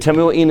Enos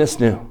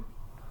knew.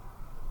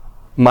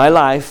 My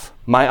life,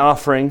 my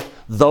offering,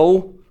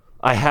 though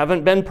I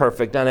haven't been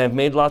perfect and I've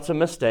made lots of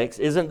mistakes,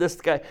 isn't this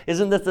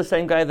the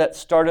same guy that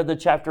started the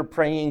chapter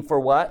praying for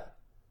what?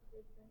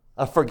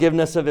 A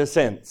forgiveness of his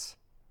sins.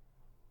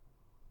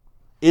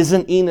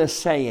 Isn't Enos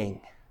saying,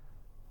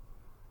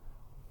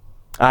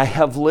 I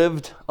have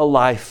lived a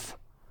life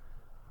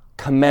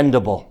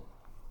commendable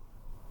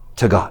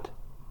to God?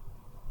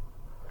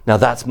 Now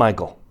that's my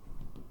goal.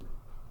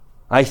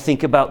 I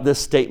think about this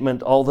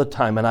statement all the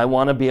time, and I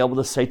want to be able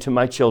to say to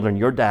my children,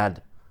 your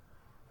dad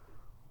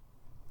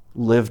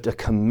lived a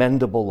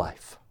commendable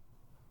life.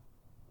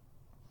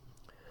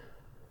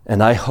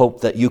 And I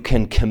hope that you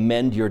can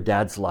commend your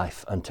dad's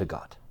life unto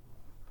God.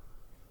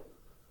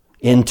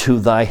 Into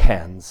thy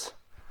hands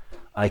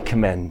I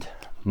commend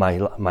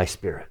my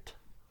spirit.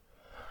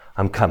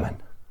 I'm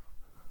coming.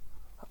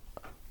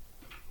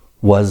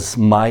 Was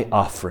my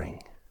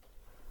offering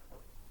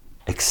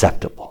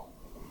acceptable?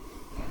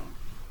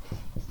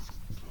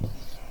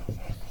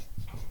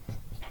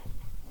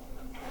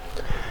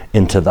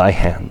 Into thy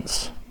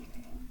hands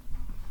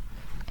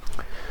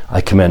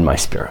I commend my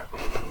spirit.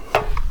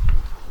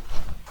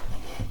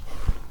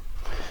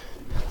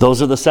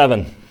 Those are the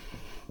 7.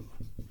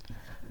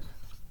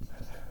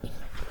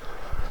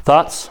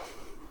 Thoughts?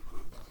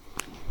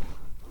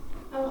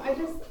 Oh,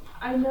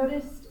 I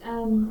noticed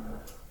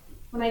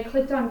when I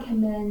clicked on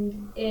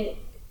commend, it's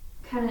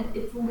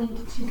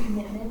linked to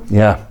commitment.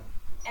 Yeah.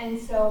 And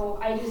so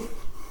I just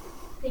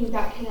think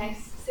that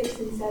connects 6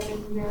 and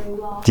 7 very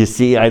well. Do you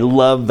see? I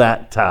love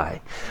that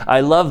tie. I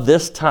love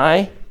this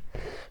tie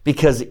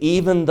because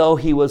even though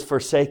he was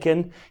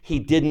forsaken, he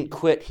didn't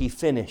quit, he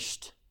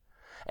finished.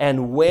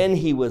 And when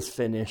he was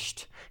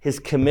finished, his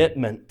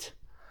commitment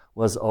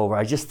was over.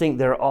 I just think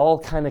they're all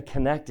kind of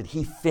connected.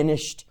 He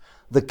finished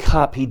the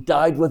cup. He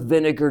died with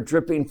vinegar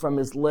dripping from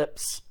his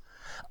lips.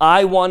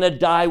 I want to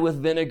die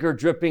with vinegar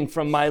dripping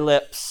from my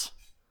lips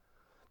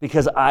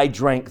because I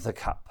drank the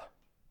cup.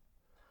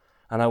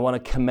 And I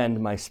want to commend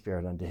my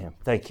spirit unto him.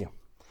 Thank you.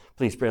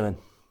 Please, Braylon.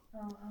 I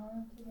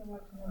want to go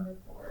back to number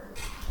 4.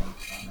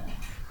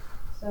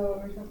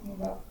 So we're talking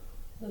about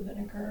the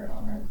vinegar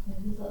on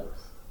his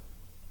lips.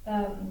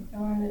 I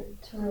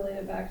wanted to relate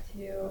it back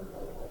to,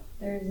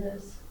 there's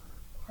this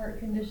heart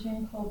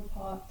condition called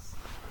POTS,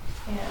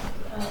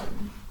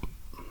 and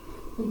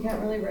you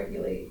can't really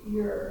regulate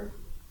your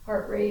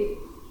heart rate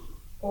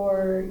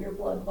or your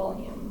blood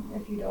volume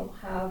if you don't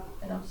have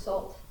enough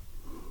salt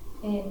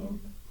in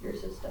your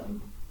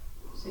system.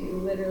 So you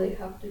literally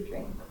have to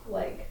drink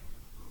like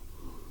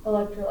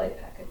electrolyte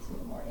packets in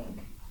the morning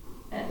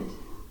and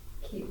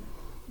keep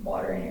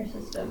water in your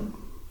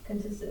system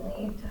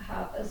consistently to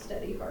have a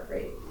steady heart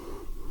rate.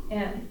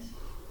 And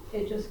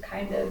it just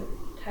kind of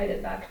tied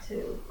it back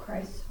to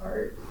Christ's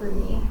heart for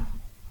me,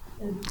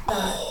 is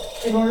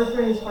that in order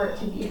for his heart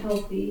to be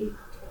healthy,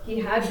 he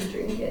had to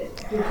drink it,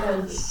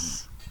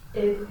 because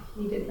if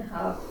he didn't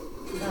have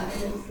that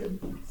in his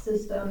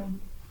system,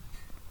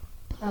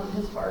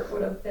 his heart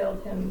would have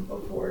failed him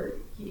before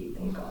he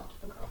even got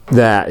to the cross.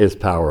 That is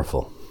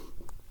powerful.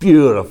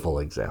 Beautiful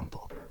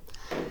example.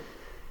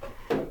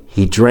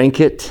 He drank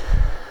it,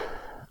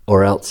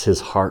 or else his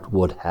heart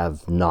would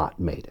have not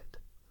made it.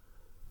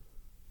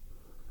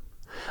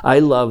 I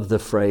love the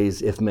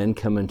phrase, if men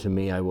come unto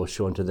me, I will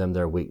show unto them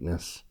their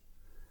weakness.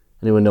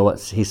 Anyone know what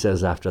he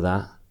says after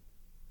that?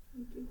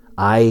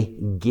 I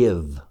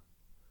give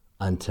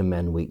unto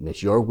men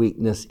weakness. Your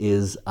weakness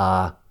is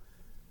a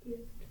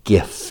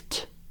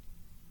gift.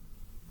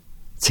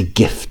 It's a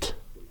gift.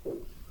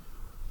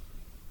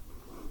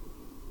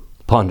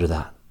 Ponder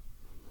that.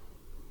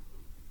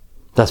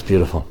 That's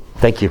beautiful.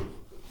 Thank you.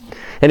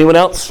 Anyone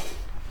else?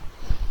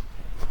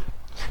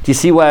 Do you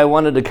see why I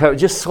wanted to cover?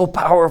 Just so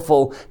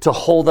powerful to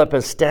hold up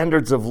as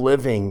standards of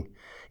living.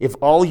 If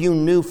all you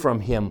knew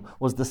from him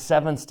was the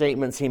 7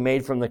 statements he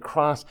made from the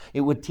cross,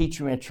 it would teach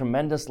you a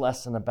tremendous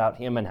lesson about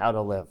him and how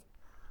to live.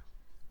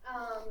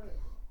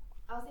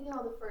 I was thinking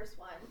about the first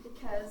one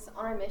because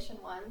on our mission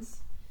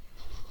once,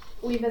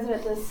 we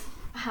visited this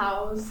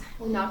house,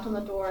 we knocked on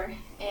the door,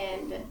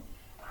 and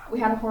we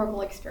had a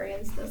horrible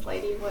experience. This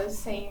lady was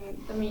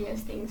saying the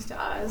meanest things to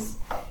us.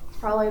 It's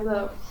probably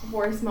the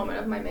worst moment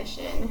of my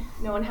mission.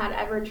 No one had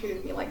ever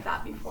treated me like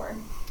that before.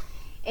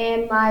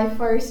 And my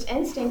first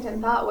instinct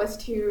and thought was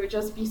to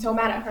just be so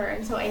mad at her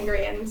and so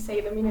angry and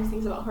say the meanest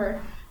things about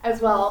her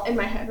as well in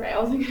my head, right? I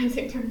wasn't going to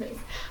say to her face.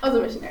 I was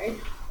a missionary.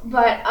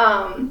 But,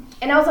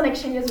 and I was on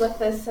exchanges with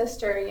this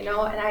sister, you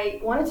know, and I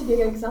wanted to be a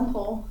good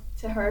example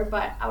to her,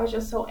 but I was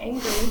just so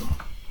angry.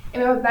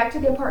 And we went back to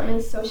the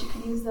apartment so she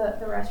could use the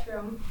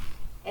restroom.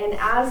 And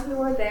as we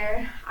were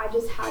there, I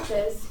just had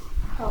this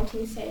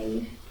prompting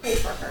saying, pray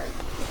for her.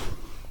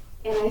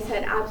 And I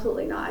said,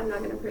 absolutely not. I'm not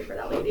going to pray for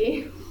that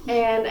lady.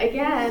 And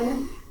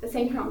again, the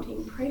same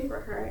prompting, pray for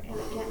her. And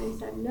again, I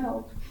said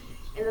no.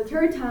 And the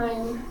third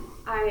time,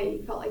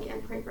 I felt like,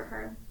 again, pray for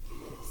her.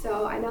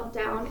 So I knelt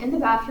down in the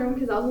bathroom,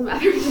 because I was in the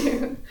bathroom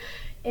too.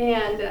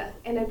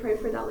 And I prayed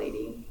for that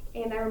lady.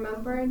 And I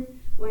remembered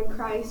when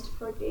Christ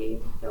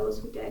forgave those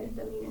who did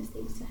the meanest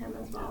things to him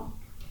as well.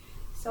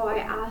 So I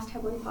asked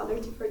Heavenly Father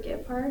to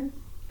forgive her,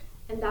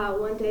 and that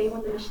one day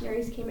when the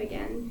missionaries came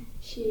again,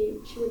 she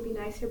would be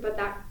nicer, but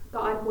that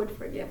God would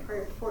forgive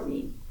her for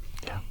me.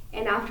 Yeah.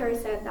 And after I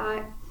said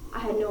that, I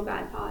had no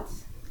bad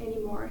thoughts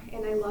anymore,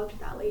 and I loved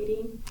that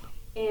lady.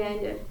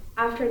 And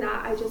after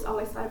that, I just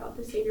always thought about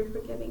the Savior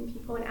forgiving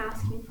people and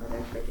asking for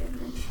their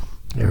forgiveness.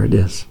 There it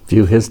is.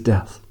 View his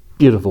death.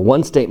 Beautiful.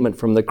 One statement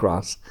from the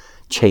cross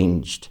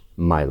changed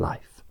my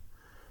life.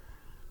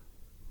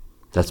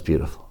 That's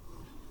beautiful.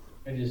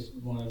 I just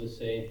wanted to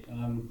say,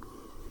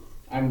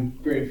 I'm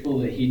grateful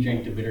that he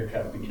drank the bitter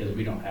cup because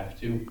we don't have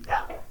to.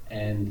 Yeah.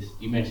 And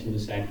you mentioned the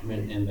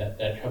sacrament, and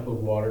that cup of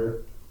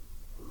water,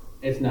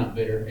 it's not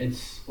bitter.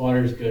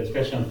 Water is good,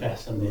 especially on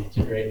Fast Sunday. It's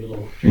a great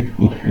little drink of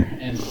water.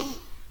 And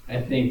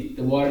I think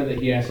the water that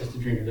he asks us to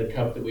drink, or the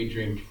cup that we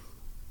drink,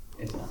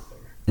 it's not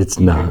bitter. It's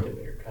he not. Drank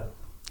the bitter cup.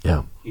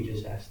 Yeah. He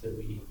just asks that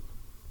we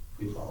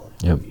follow.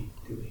 Yep. We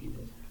do what he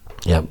did.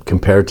 Yep.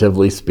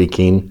 Comparatively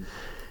speaking,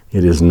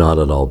 it is not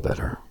at all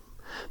bitter.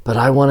 But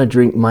I want to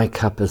drink my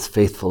cup as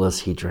faithful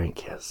as he drank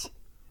his.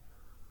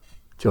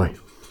 Joy.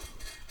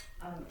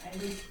 I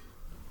just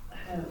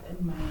have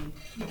in my mind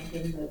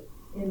that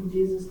in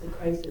Jesus the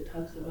Christ, it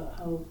talks about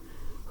how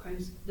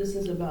Christ, this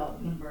is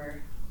about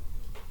number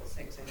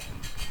 6, I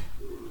think.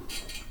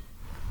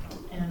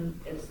 And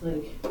it's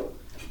like,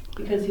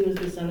 because he was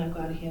the Son of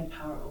God, he had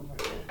power over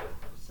it.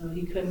 So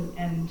he couldn't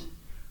end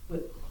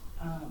with,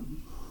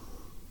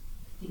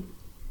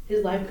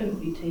 his life couldn't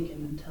be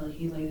taken until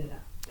he laid it out.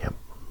 Yep.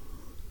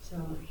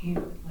 So he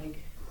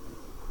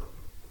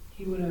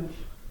would have,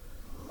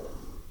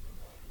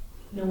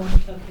 no one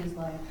took his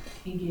life,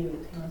 he gave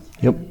it to us.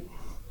 Yep.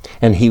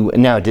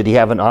 And did he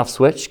have an off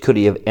switch? Could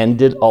he have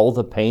ended all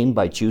the pain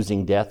by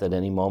choosing death at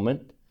any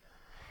moment?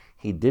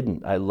 He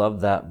didn't. I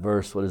love that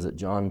verse. What is it,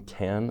 John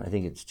 10? I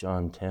think it's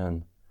John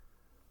 10.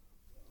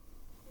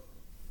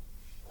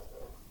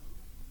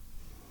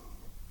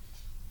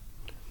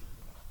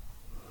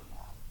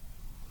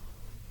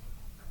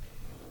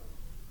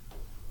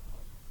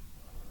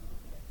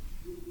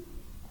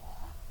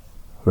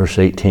 Verse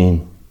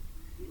 18.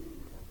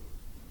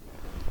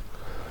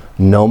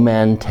 No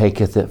man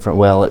taketh it from...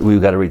 Well,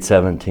 we've got to read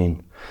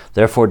 17.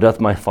 Therefore doth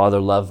my Father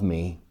love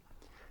me,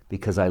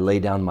 because I lay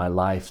down my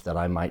life that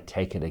I might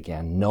take it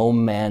again. No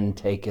man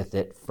taketh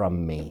it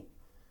from me,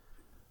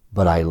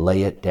 but I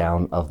lay it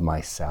down of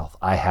myself.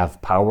 I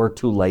have power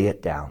to lay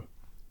it down,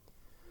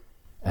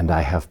 and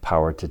I have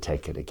power to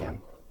take it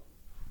again.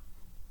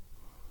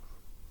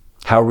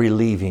 How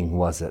relieving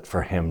was it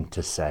for him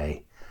to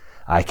say,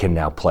 I can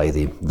now play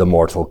the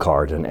mortal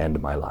card and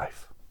end my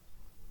life.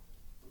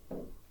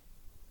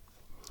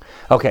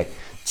 Okay,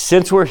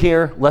 since we're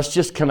here, let's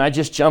just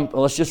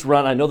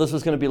run. I know this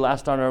was going to be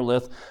last on our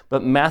list,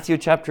 but Matthew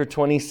chapter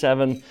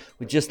 27,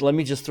 let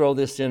me just throw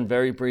this in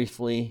very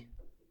briefly.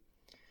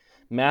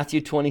 Matthew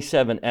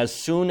 27, as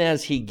soon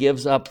as he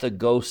gives up the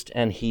ghost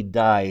and he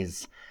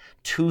dies,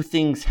 two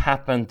things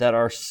happen that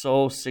are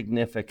so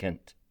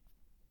significant.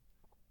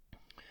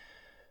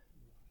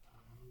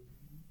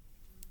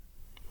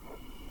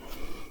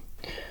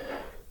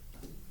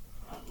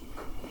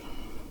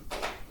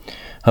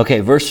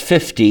 Okay, verse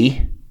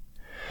 50,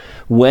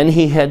 when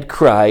he had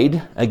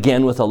cried,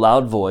 again with a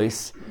loud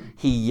voice,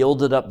 he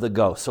yielded up the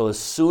ghost. So as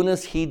soon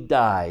as he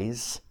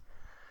dies,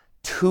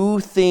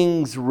 two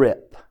things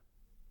rip.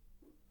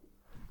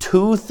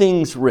 Two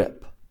things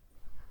rip.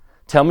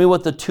 Tell me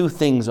what the two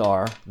things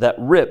are that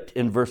ripped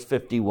in verse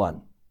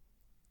 51.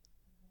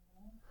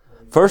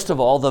 First of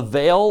all, the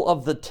veil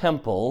of the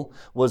temple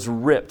was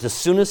ripped. As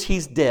soon as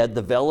he's dead,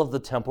 the veil of the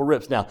temple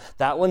rips. Now,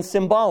 that one's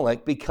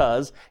symbolic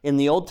because in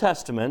the Old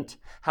Testament,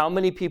 how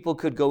many people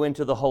could go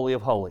into the Holy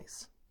of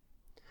Holies?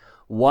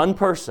 One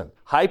person,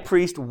 high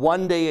priest,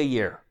 1 day a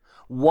year.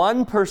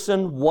 One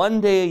person, 1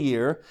 day a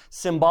year,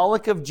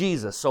 symbolic of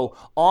Jesus. So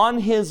on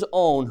his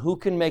own, who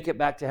can make it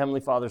back to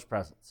Heavenly Father's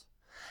presence?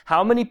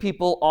 How many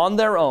people on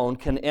their own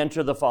can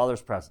enter the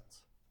Father's presence?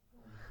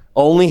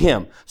 Only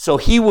him. So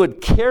he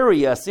would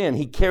carry us in.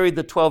 He carried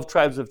the 12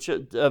 tribes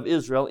of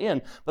Israel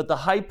in. But the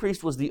high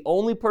priest was the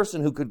only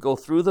person who could go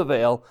through the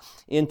veil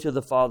into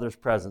the Father's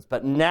presence.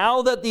 But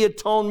now that the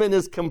atonement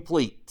is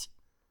complete,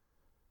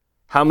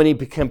 how many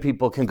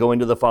people can go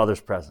into the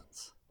Father's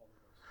presence?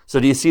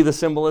 So do you see the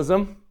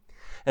symbolism?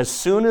 As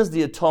soon as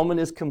the atonement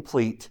is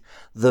complete,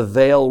 the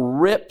veil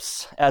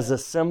rips as a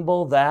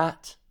symbol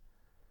that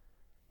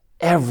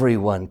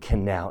everyone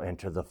can now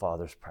enter the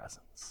Father's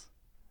presence.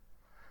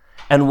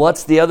 And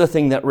what's the other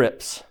thing that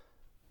rips?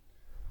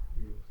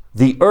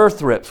 The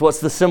earth rips. What's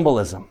the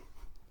symbolism?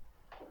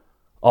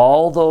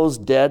 All those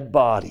dead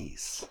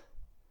bodies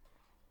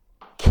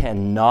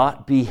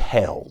cannot be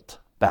held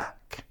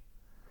back.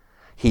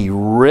 He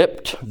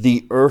ripped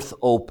the earth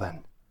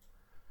open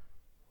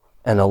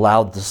and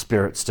allowed the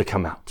spirits to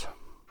come out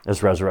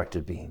as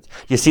resurrected beings.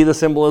 You see the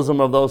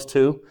symbolism of those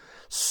two?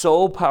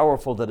 So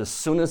powerful that as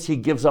soon as he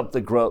gives up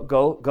the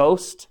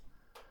ghost,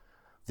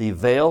 the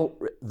veil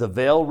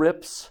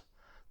rips,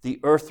 the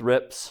earth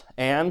rips,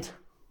 and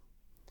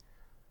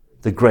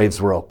the graves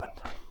were opened.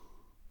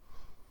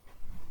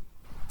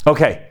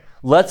 Okay,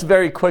 let's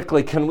very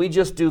quickly, can we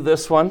just do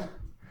this one?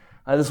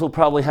 This will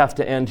probably have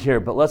to end here,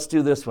 but let's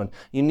do this one.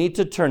 You need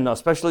to turn now,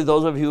 especially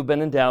those of you who have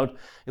been endowed.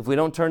 If we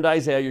don't turn to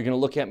Isaiah, you're going to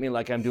look at me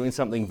like I'm doing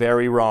something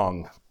very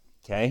wrong.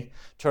 Okay?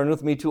 Turn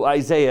with me to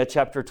Isaiah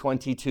chapter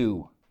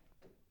 22.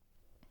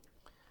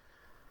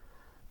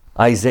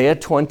 Isaiah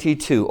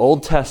 22,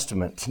 Old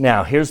Testament.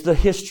 Now, here's the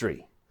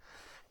history.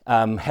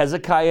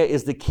 Hezekiah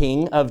is the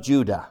king of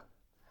Judah.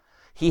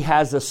 He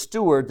has a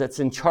steward that's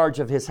in charge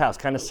of his house,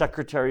 kind of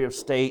Secretary of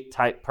State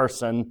type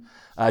person,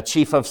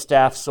 chief of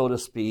staff, so to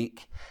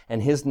speak.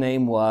 And his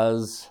name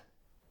was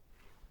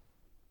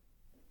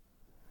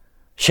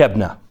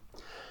Shebna.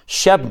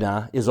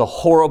 Shebna is a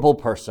horrible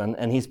person,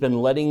 and he's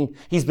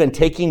been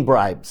taking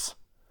bribes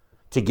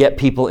to get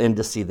people in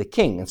to see the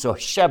king. And so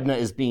Shebna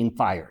is being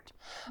fired.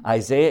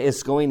 Isaiah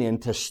is going in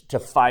to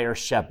fire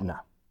Shebna.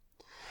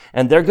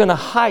 And they're going to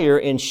hire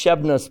in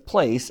Shebna's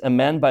place a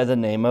man by the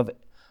name of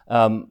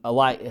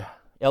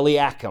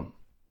Eliakim.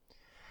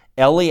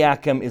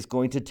 Eliakim is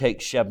going to take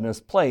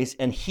Shebna's place,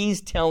 and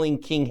he's telling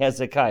King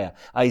Hezekiah.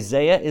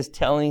 Isaiah is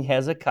telling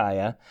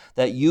Hezekiah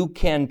that you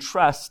can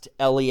trust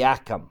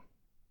Eliakim.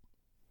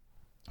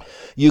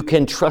 You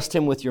can trust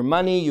him with your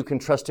money. You can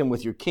trust him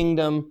with your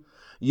kingdom.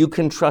 You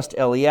can trust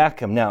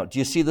Eliakim. Now, do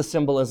you see the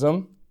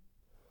symbolism?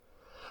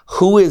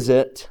 Who is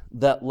it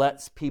that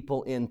lets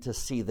people in to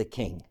see the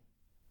king?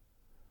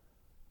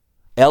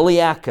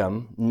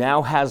 Eliakim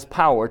now has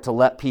power to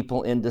let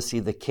people in to see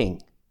the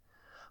king.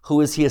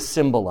 Who is he a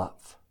symbol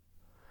of?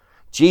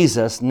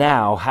 Jesus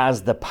now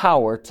has the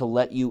power to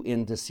let you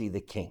in to see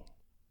the king.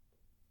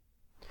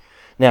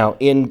 Now,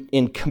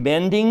 in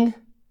commending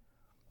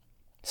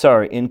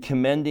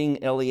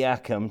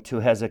Eliakim to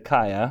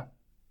Hezekiah,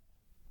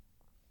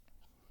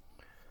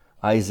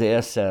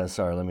 Isaiah says,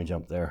 let me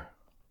jump there.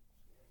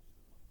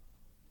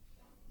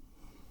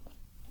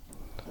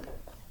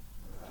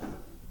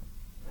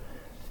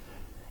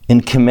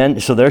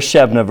 So there's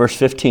Shebna, verse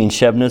 15.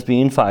 Shebna is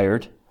being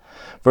fired.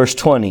 Verse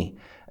 20.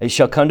 It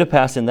shall come to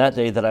pass in that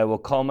day that I will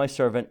call my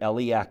servant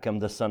Eliakim,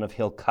 the son of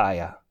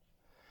Hilkiah.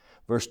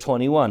 Verse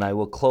 21. I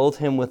will clothe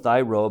him with thy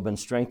robe and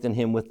strengthen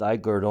him with thy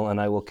girdle, and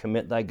I will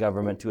commit thy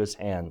government to his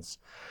hands.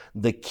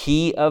 The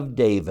key of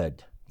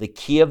David, the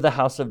key of the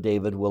house of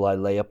David will I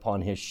lay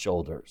upon his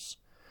shoulders,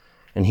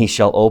 and he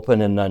shall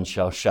open and none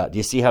shall shut. Do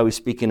you see how he's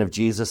speaking of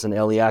Jesus and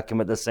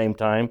Eliakim at the same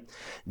time?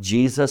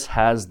 Jesus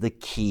has the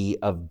key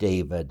of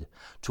David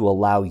to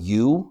allow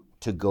you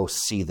to go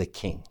see the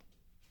king.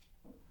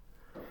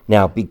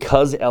 Now,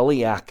 because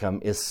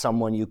Eliakim is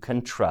someone you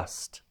can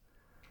trust,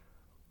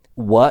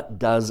 what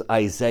does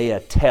Isaiah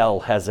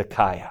tell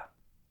Hezekiah?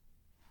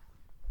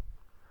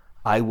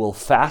 I will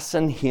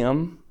fasten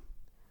him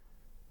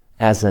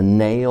as a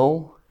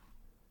nail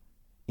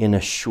in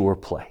a sure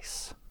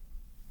place.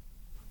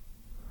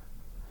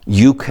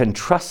 You can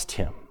trust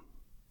him.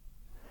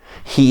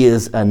 He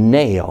is a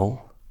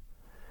nail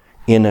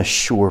in a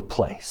sure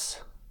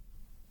place.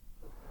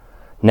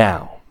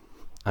 Now,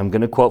 I'm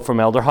going to quote from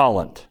Elder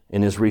Holland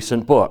in his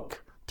recent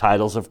book,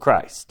 Titles of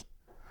Christ.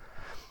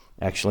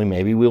 Actually,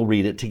 maybe we'll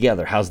read it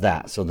together. How's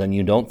that? So then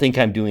you don't think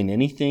I'm doing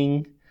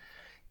anything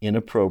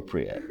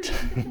inappropriate.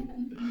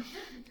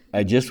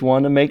 I just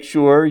want to make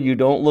sure you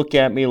don't look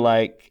at me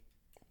like,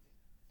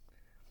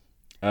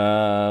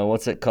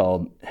 what's it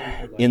called?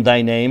 In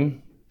thy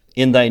name?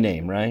 In thy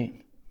name, right?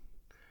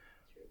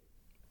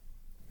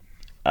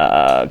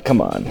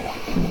 Come on.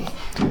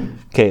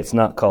 Okay, it's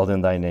not called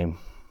In Thy Name.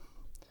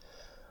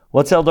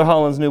 What's Elder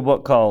Holland's new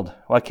book called?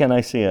 Why can't I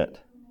see it?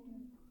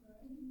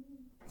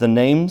 The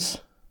Names?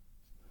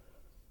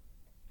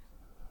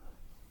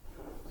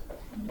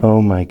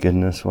 Oh my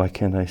goodness, why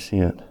can't I see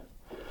it?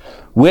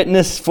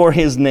 Witness for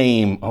his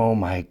name. Oh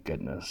my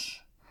goodness.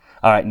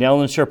 All right,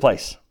 nail in sure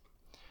place.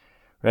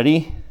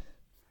 Ready?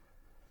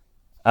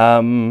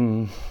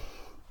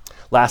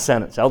 Last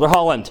sentence. Elder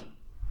Holland.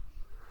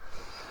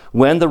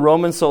 When the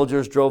Roman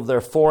soldiers drove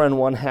their 4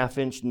 1/2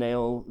 inch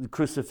nail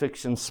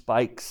crucifixion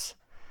spikes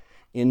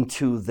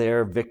into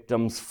their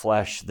victim's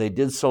flesh, they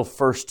did so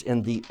first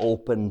in the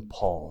open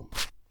palm.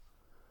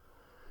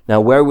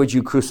 Now, where would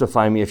you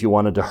crucify me if you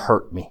wanted to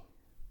hurt me?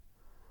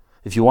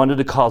 If you wanted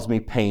to cause me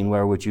pain,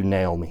 where would you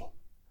nail me?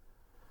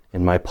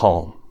 In my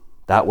palm.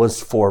 That was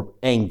for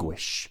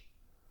anguish.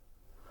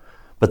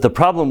 But the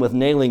problem with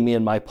nailing me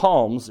in my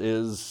palms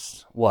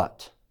is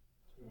what?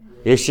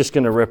 It's just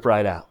going to rip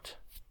right out.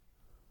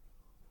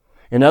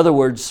 In other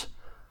words,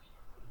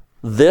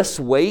 this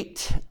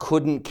weight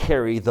couldn't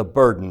carry the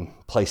burden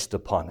placed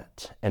upon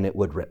it, and it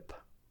would rip.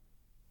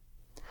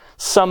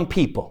 Some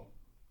people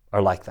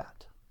are like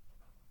that.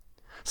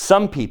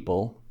 Some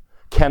people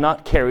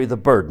cannot carry the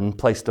burden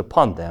placed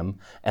upon them,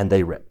 and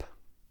they rip.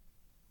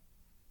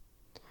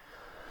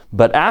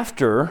 But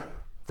after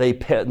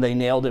they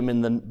nailed him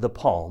in the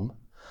palm,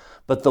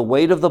 but the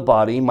weight of the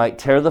body might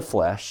tear the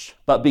flesh,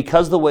 but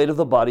because the weight of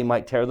the body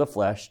might tear the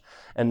flesh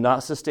and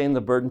not sustain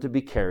the burden to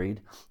be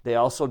carried, they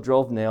also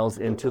drove nails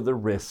into the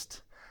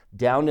wrist,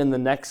 down in the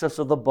nexus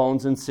of the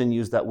bones and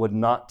sinews that would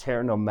not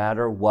tear no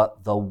matter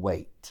what the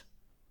weight.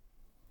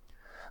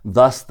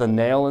 Thus the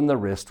nail in the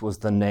wrist was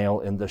the nail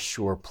in the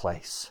sure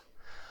place.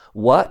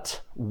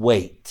 What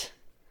weight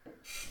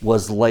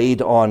was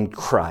laid on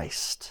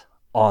Christ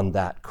on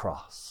that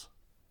cross?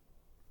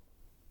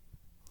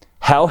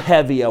 How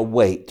heavy a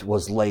weight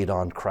was laid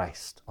on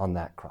Christ on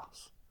that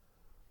cross?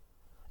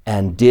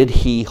 And did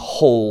he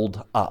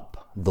hold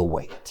up the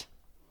weight?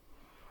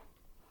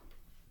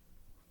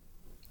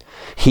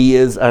 He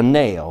is a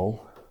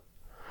nail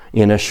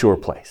in a sure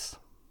place.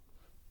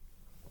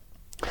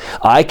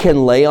 I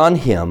can lay on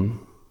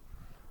him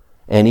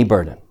any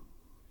burden.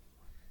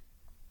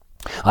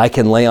 I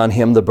can lay on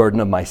him the burden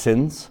of my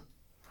sins.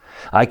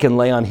 I can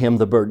lay on him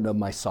the burden of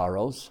my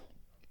sorrows,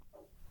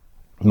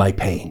 my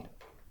pain.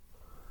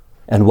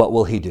 And what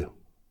will he do?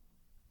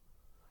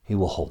 He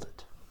will hold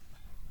it.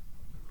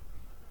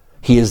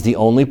 He is the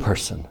only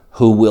person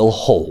who will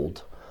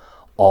hold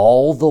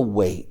all the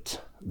weight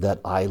that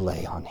I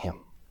lay on him.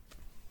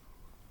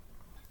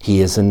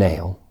 He is a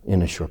nail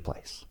in a sure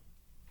place.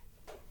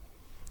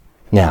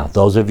 Now,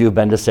 those of you who have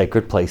been to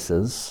sacred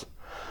places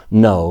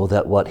know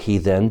that what he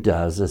then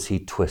does is he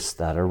twists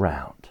that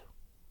around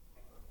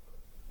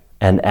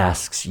and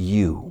asks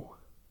you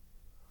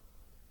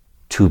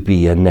to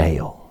be a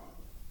nail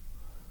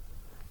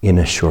in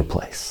a sure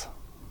place.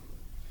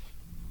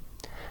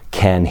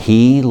 can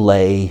he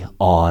lay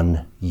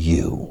on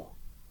you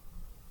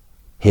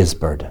his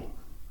burden?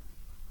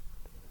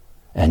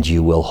 And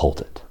you will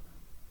hold it.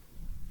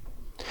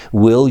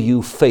 Will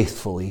you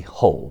faithfully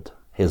hold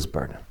his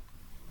burden?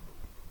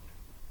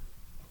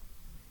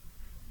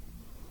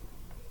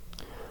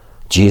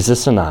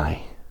 Jesus and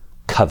I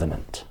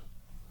covenant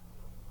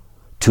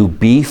to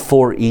be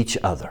for each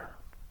other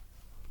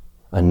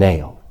a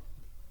nail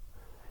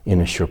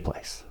in a sure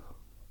place.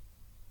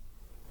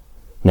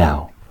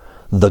 Now,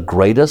 the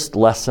greatest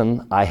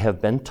lesson I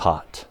have been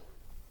taught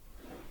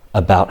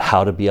about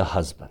how to be a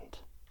husband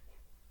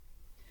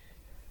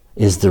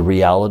is the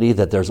reality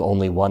that there's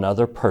only one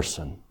other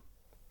person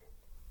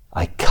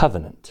I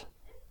covenant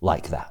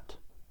like that.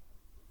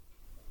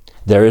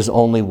 There is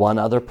only one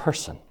other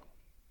person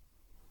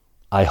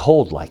I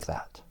hold like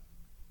that.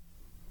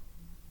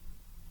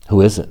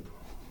 Who is it?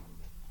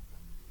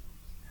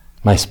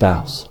 My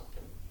spouse.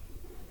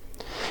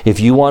 If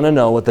you want to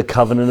know what the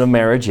covenant of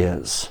marriage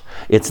is,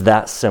 it's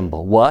that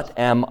symbol. What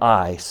am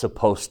I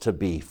supposed to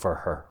be for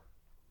her?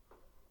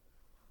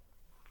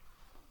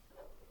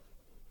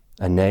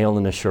 A nail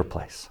in a sure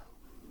place.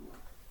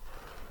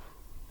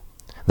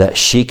 That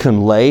she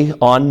can lay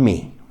on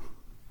me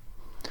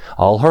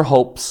all her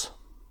hopes,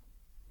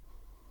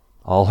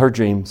 all her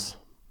dreams,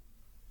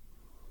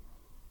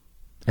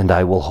 and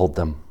I will hold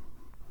them.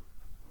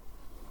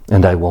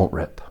 And I won't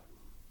rip.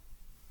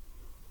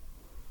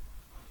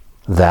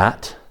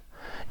 That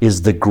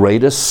is the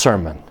greatest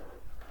sermon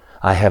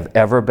I have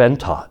ever been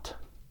taught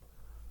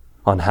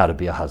on how to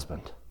be a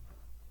husband.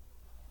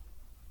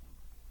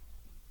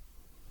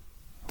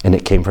 And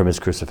it came from his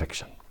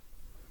crucifixion.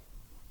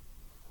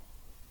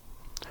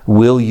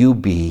 Will you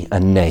be a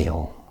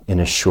nail in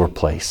a sure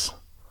place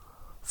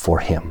for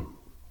him?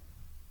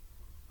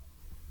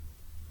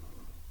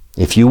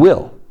 If you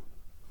will,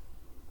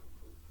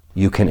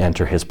 you can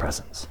enter his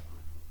presence.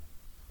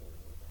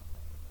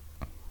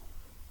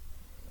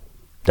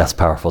 That's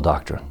powerful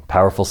doctrine,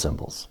 powerful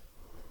symbols.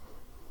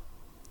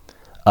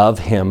 Of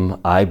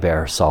him I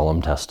bear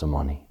solemn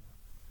testimony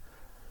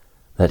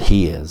that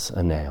he is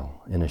a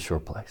nail in a sure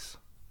place.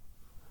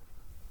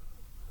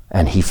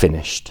 And he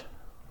finished.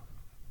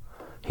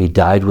 He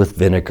died with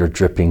vinegar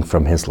dripping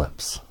from his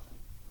lips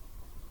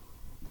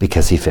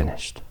because he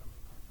finished.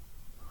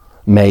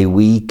 May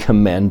we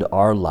commend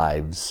our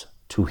lives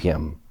to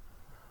him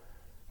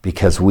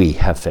because we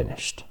have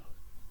finished.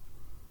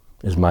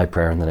 Is my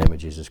prayer in the name of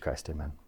Jesus Christ. Amen.